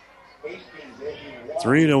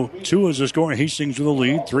 3-2 is the score. Hastings with a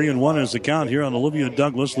lead. 3-1 is the count here on Olivia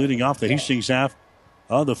Douglas leading off the Hastings half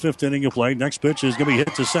of the 5th inning of play. Next pitch is going to be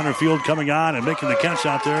hit to center field. Coming on and making the catch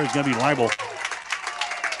out there is going to be Leibel.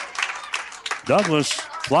 Douglas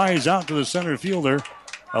flies out to the center fielder,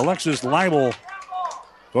 Alexis Leibel,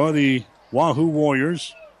 for the Wahoo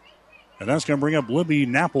Warriors. And that's going to bring up Libby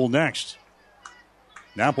Napple next.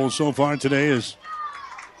 Napple so far today is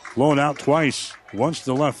blown out twice. Once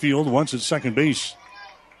to left field, once at second base.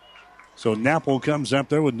 So Napple comes up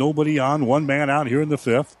there with nobody on, 1 man out here in the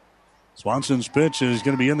 5th. Swanson's pitch is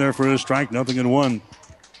going to be in there for a strike, 0-1.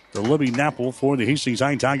 To Libby Napple for the Hastings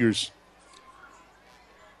High Tigers.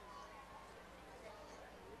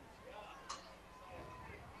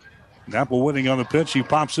 Napple winning on the pitch. He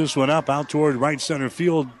pops this one up out toward right center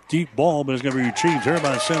field. Deep ball, but it's going to be retrieved here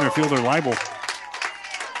by center fielder Leibel.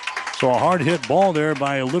 So a hard hit ball there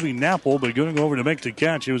by Libby Napple, but going over to make the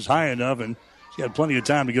catch. It was high enough, and she had plenty of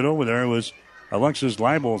time to get over there. It was Alexis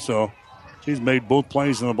Leibel. So she's made both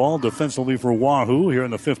plays on the ball defensively for Wahoo here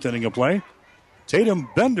in the 5th inning of play. Tatum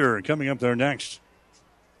Bender coming up there next.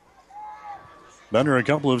 Bender a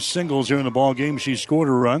couple of singles here in the ball game. She scored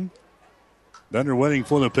a run. Bender waiting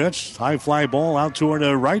for the pitch. High fly ball out toward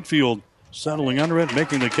right field. Settling under it,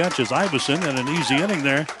 making the catch is Iverson, and an easy inning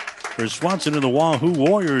there for Swanson and the Wahoo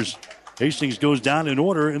Warriors. Hastings goes down in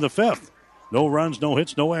order in the 5th. No runs, no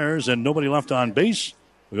hits, no errors, and nobody left on base.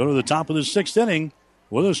 We go to the top of the 6th inning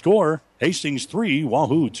with a score. Hastings 3,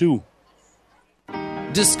 Wahoo 2.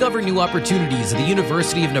 Discover new opportunities at the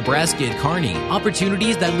University of Nebraska at Kearney.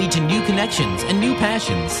 Opportunities that lead to new connections and new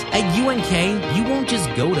passions. At UNK, you won't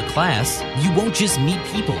just go to class. You won't just meet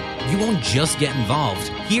people. You won't just get involved.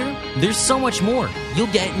 Here, there's so much more. You'll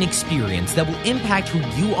get an experience that will impact who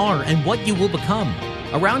you are and what you will become.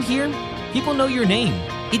 Around here, people know your name.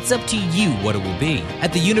 It's up to you what it will be.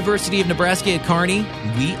 At the University of Nebraska at Kearney,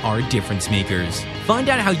 we are difference makers. Find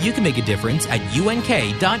out how you can make a difference at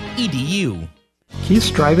unk.edu.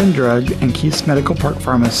 Keith's Drive-In Drug and Keith's Medical Park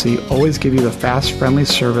Pharmacy always give you the fast, friendly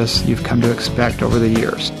service you've come to expect over the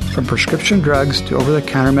years. From prescription drugs to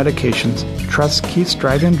over-the-counter medications, trust Keith's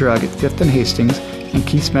Drive-In Drug at 5th and Hastings and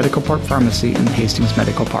Keith's Medical Park Pharmacy in Hastings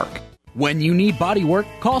Medical Park. When you need body work,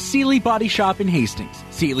 call Seeley Body Shop in Hastings.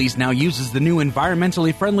 Seeley's now uses the new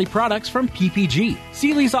environmentally friendly products from PPG.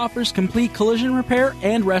 Seeley's offers complete collision repair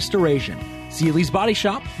and restoration. Seeley's Body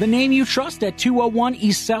Shop, the name you trust at 201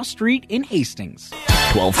 East South Street in Hastings.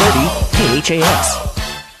 1230 KHAS.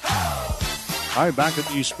 All right, back at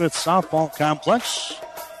the Smith Softball Complex.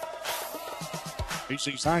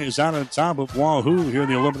 Hastings High is out on top of Wahoo here in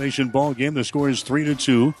the elimination ball game. The score is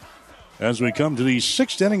 3-2 as we come to the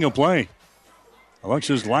 6th inning of play.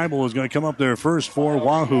 Alexis Leibel is going to come up there first for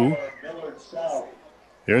Wahoo.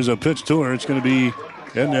 Here's a pitch to her. It's going to be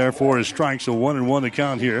in there for a strike, so 1-1 to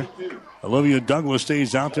count here. Olivia Douglas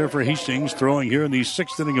stays out there for Hastings, throwing here in the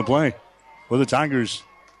 6th inning of play for the Tigers.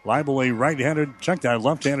 Leibel, a right-handed, check that,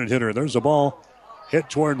 left-handed hitter. There's a ball hit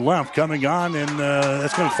toward left, coming on, and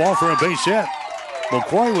that's going to fall for a base hit.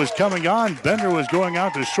 McCoy was coming on. Bender was going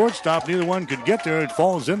out to shortstop. Neither one could get there. It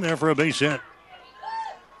falls in there for a base hit.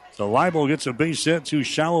 So Leibel gets a base hit to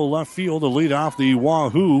shallow left field to lead off the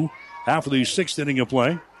Wahoo half of the 6th inning of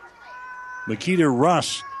play. Makita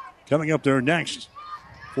Russ coming up there next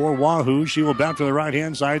for Wahoo. She will bat to the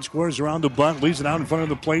right-hand side, scores around the bunt, leads it out in front of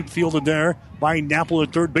the plate, fielded there by Napple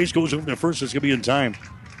at third base, goes over to first. It's going to be in time.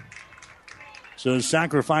 So the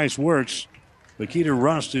sacrifice works. Makita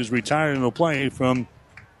Rust is retired in the play from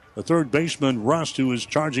the third baseman, Rust, who is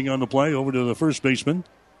charging on the play, over to the first baseman.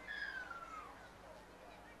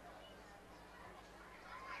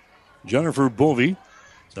 Jennifer Bovey.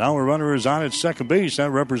 So now a runner is on at second base. That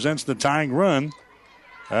represents the tying run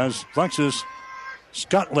as Alexis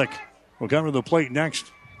Skutlik will come to the plate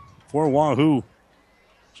next for Wahoo.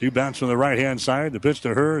 She bats from the right-hand side. The pitch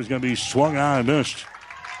to her is going to be swung on and missed.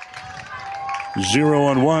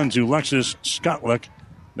 0-1 to Alexis Skutlik.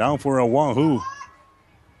 Now for a Wahoo.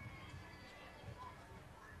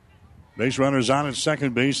 Base runner's on at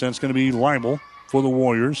second base. That's going to be Leibel for the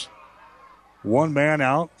Warriors. One man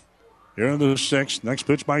out here in the 6th. Next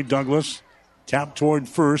pitch by Douglas. Tapped toward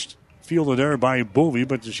first. Fielded there by Bovey,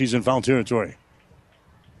 but she's in foul territory.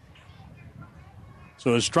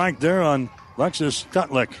 So a strike there on Alexis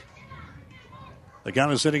Skutlik. The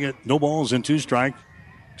count is sitting at no balls and 2 strikes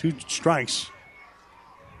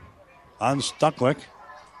on Skutlik.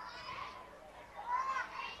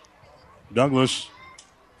 Douglas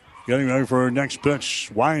getting ready for her next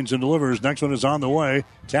pitch. Winds and delivers. Next one is on the way.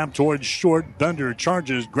 Tap towards short. Bender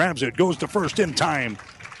charges, grabs it, goes to first in time.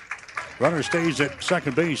 Runner stays at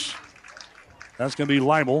second base. That's going to be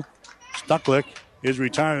Leibel. Skutlik is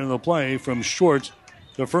retired in the play from short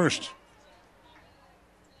to first.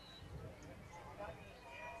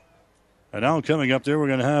 And now coming up there, we're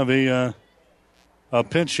going to have a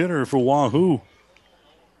pinch hitter for Wahoo.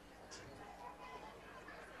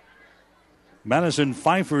 Madison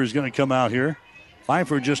Pfeiffer is going to come out here.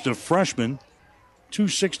 Pfeiffer, just a freshman.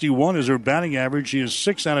 .261 is her batting average. She is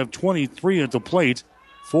 6 out of 23 at the plate.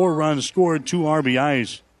 4 runs scored, 2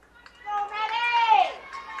 RBIs.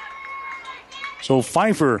 So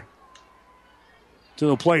Pfeiffer to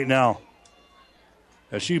the plate now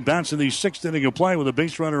as she bats in the 6th inning of play with a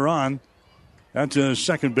base runner on at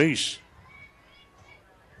second base.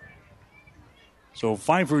 So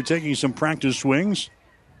Pfeiffer taking some practice swings.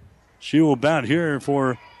 She will bat here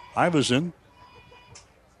for Iverson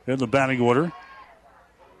in the batting order.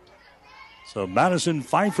 So Madison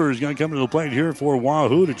Pfeiffer is going to come to the plate here for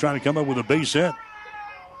Wahoo to try to come up with a base hit.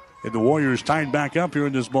 And the Warriors tied back up here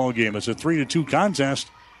in this ball game. It's a 3-2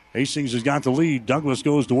 contest. Hastings has got the lead. Douglas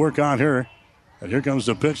goes to work on her. And here comes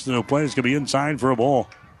the pitch to the plate. It's going to be inside for a ball.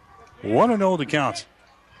 1-0 the count.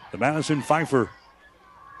 The Madison Pfeiffer.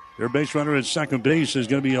 Their base runner at second base is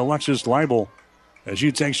going to be Alexis Leibel as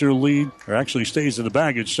she takes her lead, or actually stays in the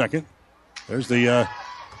bag at second. There's the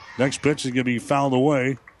next pitch is going to be fouled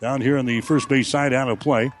away down here on the first base side out of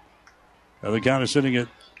play. Now the count is sitting at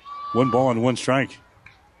 1 ball and 1 strike.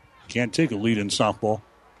 Can't take a lead in softball.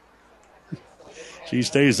 She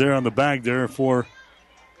stays there on the bag there for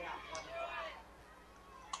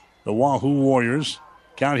the Wahoo Warriors.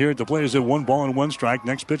 Count here at the plate is at 1 ball and 1 strike.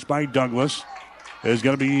 Next pitch by Douglas is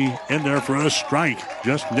going to be in there for a strike.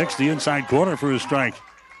 Just nicks the inside corner for a strike.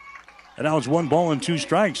 And now it's 1 ball and 2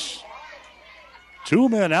 strikes. 2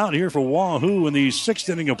 men out here for Wahoo in the 6th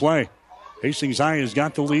inning of play. Hastings High has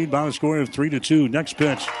got the lead by a score of 3-2. Next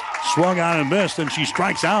pitch swung on and missed, and she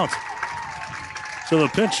strikes out. So the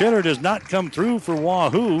pinch hitter does not come through for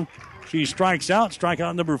Wahoo. She strikes out.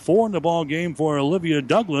 Strikeout number 4 in the ball game for Olivia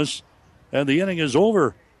Douglas. And the inning is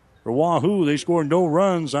over. For Wahoo, they scored no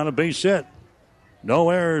runs on a base hit. No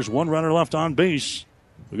errors, 1 runner left on base.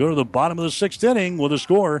 We go to the bottom of the 6th inning with a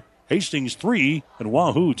score. Hastings 3 and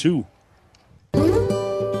Wahoo 2.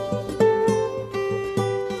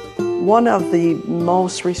 One of the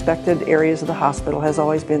most respected areas of the hospital has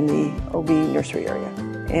always been the OB nursery area.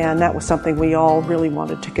 And that was something we all really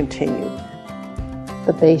wanted to continue.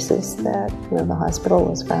 The basis that the hospital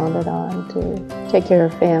was founded on to take care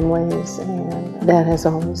of families, and that has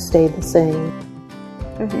always stayed the same.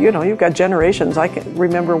 You've got generations. I can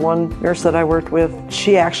remember one nurse that I worked with,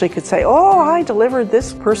 she actually could say, oh, I delivered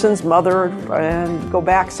this person's mother, and go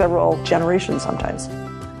back several generations sometimes.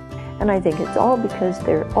 And I think it's all because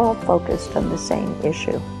they're all focused on the same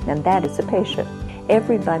issue, and that is the patient.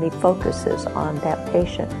 Everybody focuses on that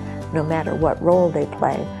patient, no matter what role they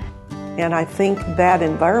play. And I think that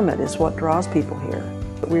environment is what draws people here.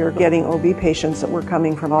 We were getting OB patients that were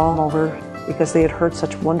coming from all over because they had heard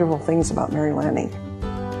such wonderful things about Mary Lanning.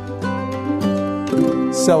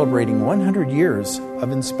 celebrating 100 years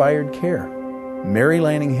of inspired care. Mary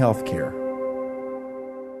Lanning Healthcare.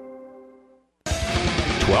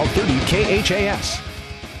 1230 KHAS.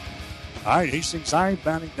 All right, Hastings High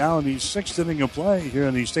batting now in the 6th inning of play here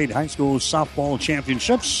in the State High School Softball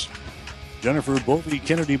Championships. Jennifer Bovey,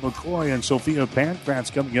 Kennedy McCoy, and Sophia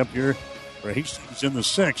Pankratz coming up here for Hastings in the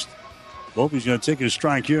 6th. Bovey's going to take a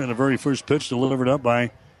strike here in the very first pitch delivered up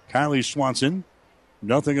by Kylie Swanson.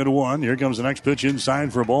 0-1. Here comes the next pitch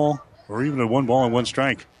inside for a ball, or even a 1-1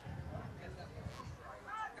 strike.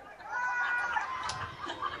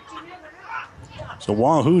 So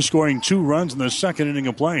Wahoo scoring 2 runs in the 2nd inning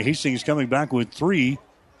of play. Hastings coming back with 3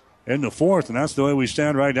 in the 4th, and that's the way we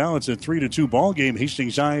stand right now. It's a 3-2 ball game.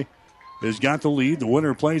 Hastings High has got the lead. The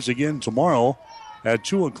winner plays again tomorrow at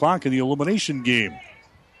 2 o'clock in the elimination game.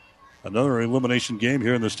 Another elimination game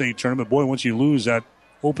here in the state tournament. Boy, once you lose that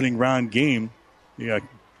opening round game, you got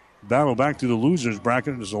battle back to the losers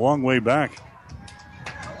bracket. It's a long way back.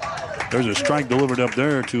 There's a strike delivered up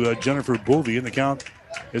there to Jennifer Bovey, and the count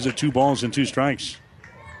is at 2 balls and 2 strikes.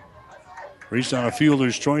 Reached on a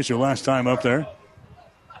fielder's choice her last time up there.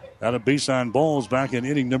 Out of base on balls back in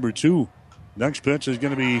inning number 2. Next pitch is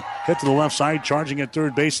going to be hit to the left side, charging at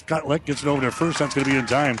third base. Skutlick gets it over to first. That's going to be in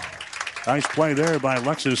time. Nice play there by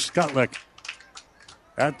Alexis Skutlick.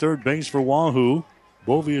 At third base for Wahoo.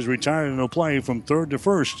 Bovey is retired in a play from third to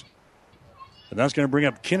first. And that's going to bring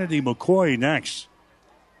up Kennedy McCoy next.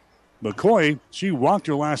 McCoy, she walked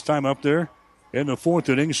her last time up there in the 4th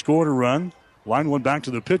inning, scored a run. Line one back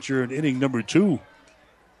to the pitcher in inning number 2.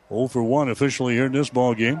 0-1 officially here in this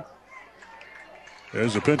ball game.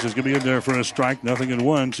 There's the pitch. Is going to be in there for a strike.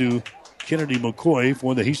 0-1 to Kennedy McCoy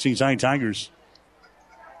for the Hastings High Tigers.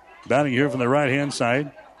 Batting here from the right-hand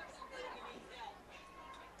side.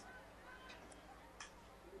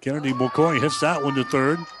 Kennedy McCoy hits that one to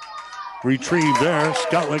third. Retrieved there.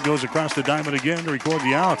 Skutlick goes across the diamond again to record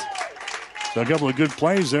the out. So a couple of good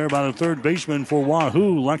plays there by the third baseman for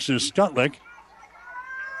Wahoo, Alexis Skutlick.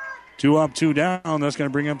 2 up, 2 down. That's going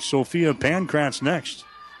to bring up Sophia Pankratz next.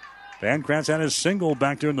 Pankratz had a single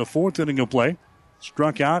back there in the 4th inning of play.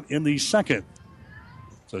 Struck out in the 2nd.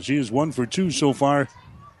 So she is 1 for 2 so far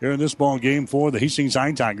here in this ball game for the Hastings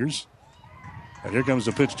High Tigers. And here comes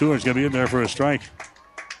the pitch to her. It's going to be in there for a strike.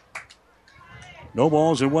 No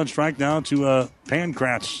balls and 1 strike now to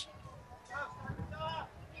Pankratz.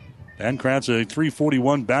 Pankratz a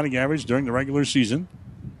 .341 batting average during the regular season.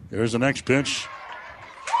 There's the next pitch.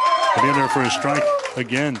 Be in there for a strike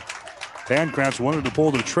again. Pankratz wanted to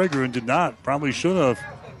pull the trigger and did not. Probably should have.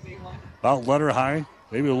 About let her high.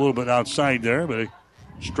 Maybe a little bit outside there, but a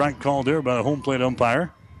strike called there by the home plate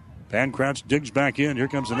umpire. Pankratz digs back in. Here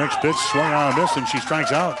comes the next pitch. Swung on a miss, and she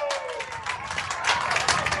strikes out.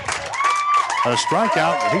 A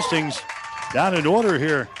strikeout. Hastings down in order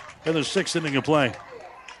here in the 6th inning of play.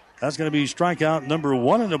 That's going to be strikeout number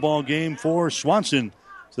 1 in the ball game for Swanson.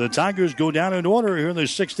 So the Tigers go down in order here in the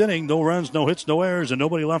 6th inning. No runs, no hits, no errors, and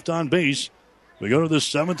nobody left on base. We go to the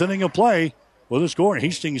 7th inning of play with a score.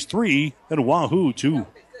 Hastings 3 and Wahoo 2.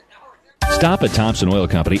 Stop at Thompson Oil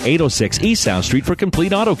Company, 806 East South Street for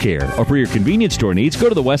complete auto care. Or for your convenience store needs, go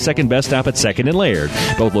to the West 2nd Best Stop at 2nd and Laird.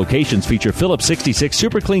 Both locations feature Phillips 66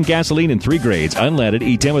 Super Clean gasoline in 3 grades, unleaded,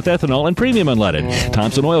 E10 with ethanol, and premium unleaded.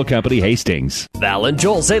 Thompson Oil Company, Hastings. Val and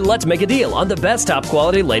Joel say let's make a deal on the best top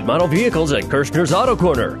quality late model vehicles at Kirshner's Auto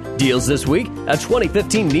Corner. Deals this week, a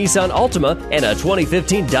 2015 Nissan Altima and a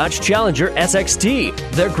 2015 Dodge Challenger SXT.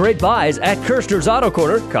 They're great buys at Kirshner's Auto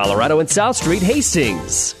Corner, Colorado and South Street,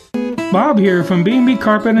 Hastings. Bob here from B&B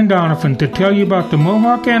Carpet in Doniphan to tell you about the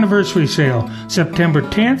Mohawk Anniversary Sale, September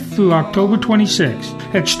 10th through October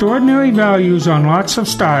 26th. Extraordinary values on lots of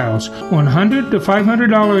styles, $100 to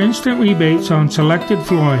 $500 instant rebates on selected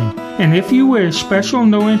flooring, and if you wish, special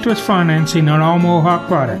no-interest financing on all Mohawk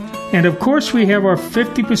products. And of course, we have our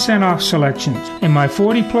 50% off selections. In my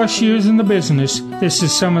 40-plus years in the business, this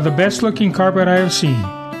is some of the best-looking carpet I have seen.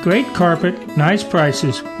 Great carpet, nice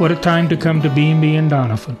prices. What a time to come to B&B in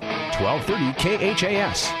Doniphan. 1230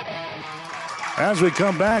 KHAS. As we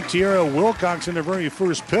come back, Tierra Wilcox in the very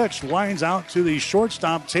first pitch lines out to the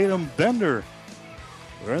shortstop, Tatum Bender.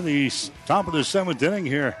 We're in the top of the 7th inning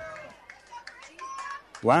here.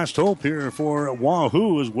 Last hope here for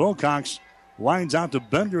Wahoo as Wilcox lines out to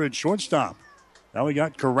Bender at shortstop. Now we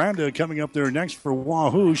got Caranda coming up there next for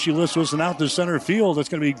Wahoo. She lifts this one out to center field. That's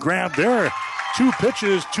going to be grabbed there. 2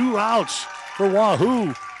 pitches, 2 outs for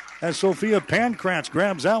Wahoo. As Sophia Pankratz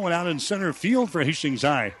grabs that one out in center field for Hastings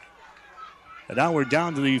High. And now we're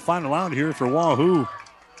down to the final out here for Wahoo.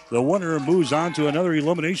 The winner moves on to another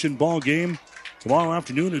elimination ball game tomorrow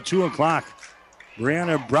afternoon at 2 o'clock.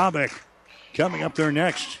 Brianna Brabeck coming up there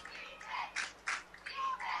next.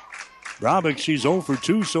 Brabeck, she's 0 for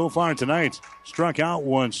 2 so far tonight. Struck out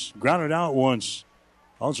once, grounded out once.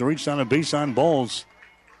 Also reached on a base on balls.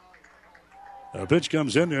 A pitch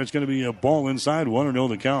comes in there. It's going to be a ball inside. 1-0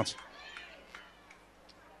 the count.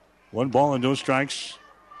 1 ball and no strikes.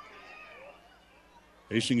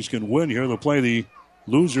 Hastings can win here. They'll play the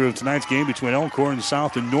loser of tonight's game between Elkhorn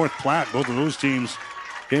South and North Platte. Both of those teams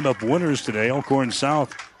came up winners today. Elkhorn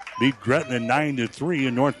South beat Gretna 9-3,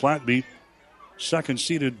 and North Platte beat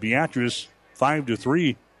second-seeded Beatrice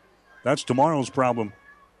 5-3. That's tomorrow's problem.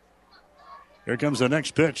 Here comes the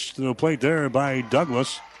next pitch to the plate there by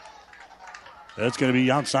Douglas. That's going to be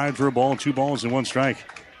outside for a ball, 2 balls and 1 strike.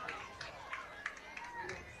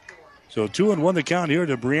 So 2-1 the count here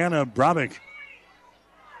to Brianna Brabeck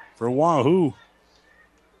for Wahoo.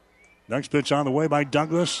 Next pitch on the way by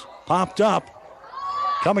Douglas. Popped up.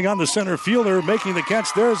 Coming on the center fielder, making the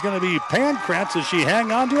catch there is going to be Pankratz. Does she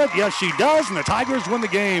hang on to it? Yes, she does, and the Tigers win the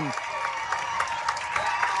game.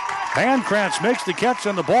 Pankratz makes the catch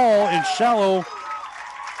on the ball in shallow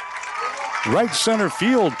right center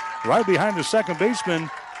field, right behind the second baseman,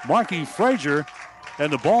 Marky Frazier,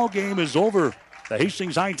 and the ball game is over. The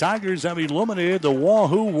Hastings High Tigers have eliminated the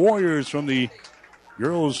Wahoo Warriors from the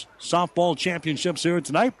Girls Softball Championships here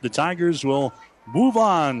tonight. The Tigers will move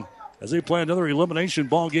on as they play another elimination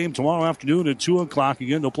ball game tomorrow afternoon at 2 o'clock.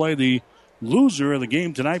 Again, they'll play the loser of the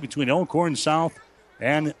game tonight between Elkhorn South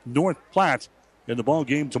and North Platte in the ball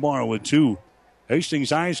game tomorrow at 2. Hastings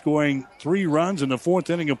High scoring 3 runs in the 4th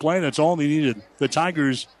inning of play. That's all they needed. The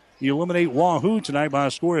Tigers eliminate Wahoo tonight by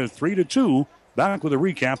a score of 3-2. Back with a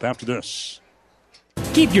recap after this.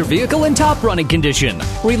 Keep your vehicle in top running condition.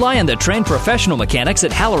 Rely on the trained professional mechanics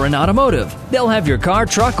at Halloran Automotive. They'll have your car,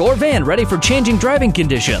 truck, or van ready for changing driving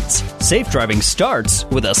conditions. Safe driving starts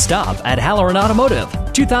with a stop at Halloran Automotive,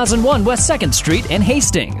 2001 West 2nd Street in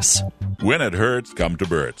Hastings. When it hurts, come to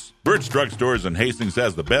Burt's. Burt's Drug Stores in Hastings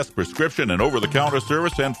has the best prescription and over-the-counter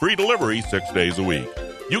service and free delivery 6 days a week.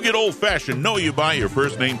 You get old-fashioned know-you-buy your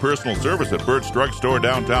first-name personal service at Burt's Drug Store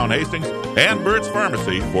downtown Hastings and Burt's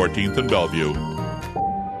Pharmacy, 14th and Bellevue.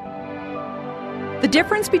 The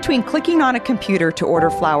difference between clicking on a computer to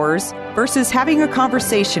order flowers versus having a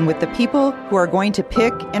conversation with the people who are going to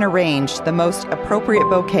pick and arrange the most appropriate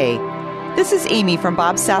bouquet. This is Amy from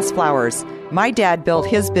Bob Sass Flowers. My dad built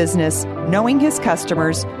his business knowing his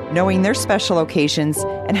customers, knowing their special occasions,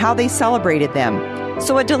 and how they celebrated them.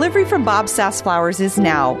 So a delivery from Bob Sass Flowers is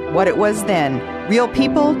now what it was then. Real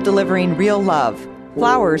people delivering real love.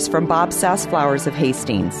 Flowers from Bob Sass Flowers of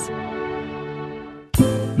Hastings.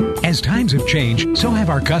 As times have changed, so have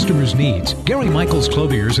our customers' needs. Gary Michaels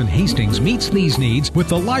Clothiers in Hastings meets these needs with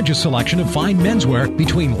the largest selection of fine menswear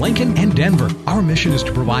between Lincoln and Denver. Our mission is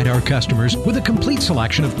to provide our customers with a complete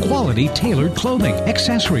selection of quality tailored clothing,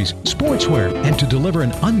 accessories, sportswear, and to deliver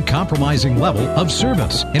an uncompromising level of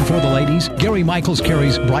service. And for the ladies, Gary Michaels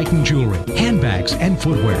carries Brighton jewelry, handbags, and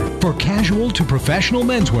footwear. For casual to professional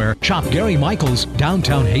menswear, shop Gary Michaels,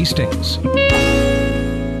 downtown Hastings.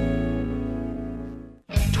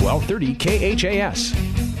 1230 KHAS.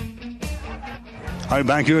 All right,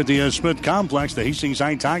 back here at the Smith Complex, the Hastings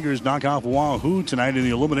High Tigers knock off Wahoo tonight in the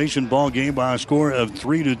elimination ball game by a score of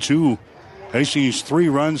 3-2. Hastings 3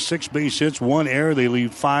 runs, 6 base hits, 1 error. They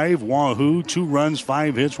leave 5. Wahoo 2 runs,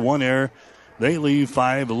 5 hits, 1 error. They leave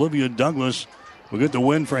 5. Olivia Douglas will get the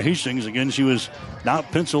win for Hastings. Again, she was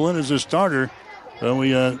not penciled in as a starter. So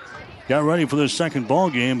we got ready for the second ball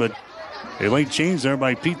game, but a late change there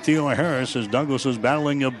by Pete Theo Harris as Douglas was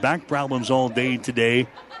battling back problems all day today.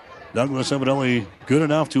 Douglas evidently good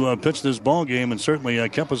enough to pitch this ball game and certainly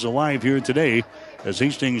kept us alive here today as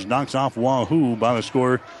Hastings knocks off Wahoo by the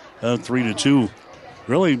score of 3-2.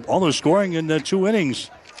 Really, all the scoring in the 2 innings.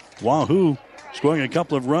 Wahoo scoring a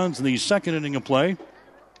couple of runs in the second inning of play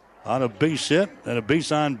on a base hit and a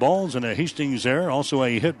base on balls and a Hastings error. Also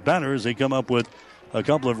a hit batter as they come up with a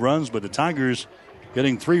couple of runs, but the Tigers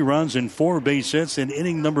getting 3 runs and 4 base hits in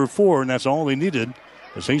inning number 4, and that's all they needed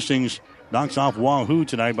as Hastings knocks off Wahoo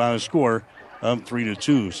tonight by a score of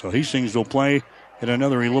 3-2. So Hastings will play in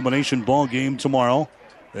another elimination ball game tomorrow.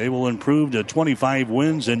 They will improve to 25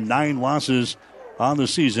 wins and 9 losses on the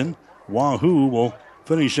season. Wahoo will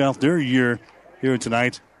finish off their year here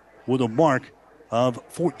tonight with a mark of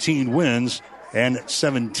 14 wins and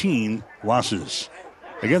 17 losses.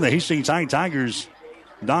 Again, the Hastings High Tigers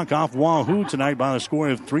knock off Wahoo tonight by a score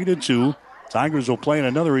of 3-2. Tigers will play in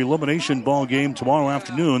another elimination ball game tomorrow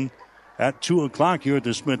afternoon at 2 o'clock here at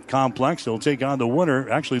the Smith Complex. They'll take on the winner,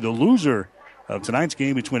 actually the loser of tonight's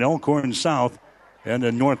game between Elkhorn South and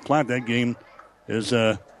North Platte. That game is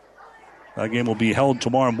That game will be held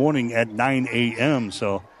tomorrow morning at 9 a.m.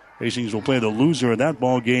 So Hastings will play the loser of that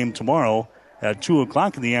ball game tomorrow at 2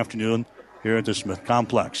 o'clock in the afternoon here at the Smith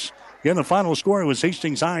Complex. Again, the final score was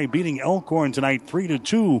Hastings High beating Elkhorn tonight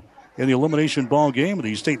 3-2 in the elimination ball game of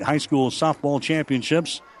the State High School Softball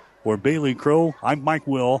Championships. For Bailey Crow, I'm Mike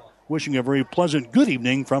Will, wishing a very pleasant good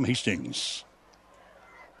evening from Hastings.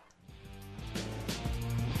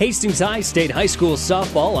 Hastings High State High School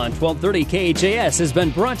Softball on 1230 KHAS has been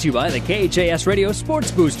brought to you by the KHAS Radio Sports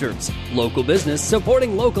Boosters, local business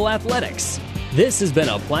supporting local athletics. This has been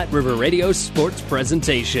a Platte River Radio Sports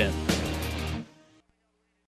presentation.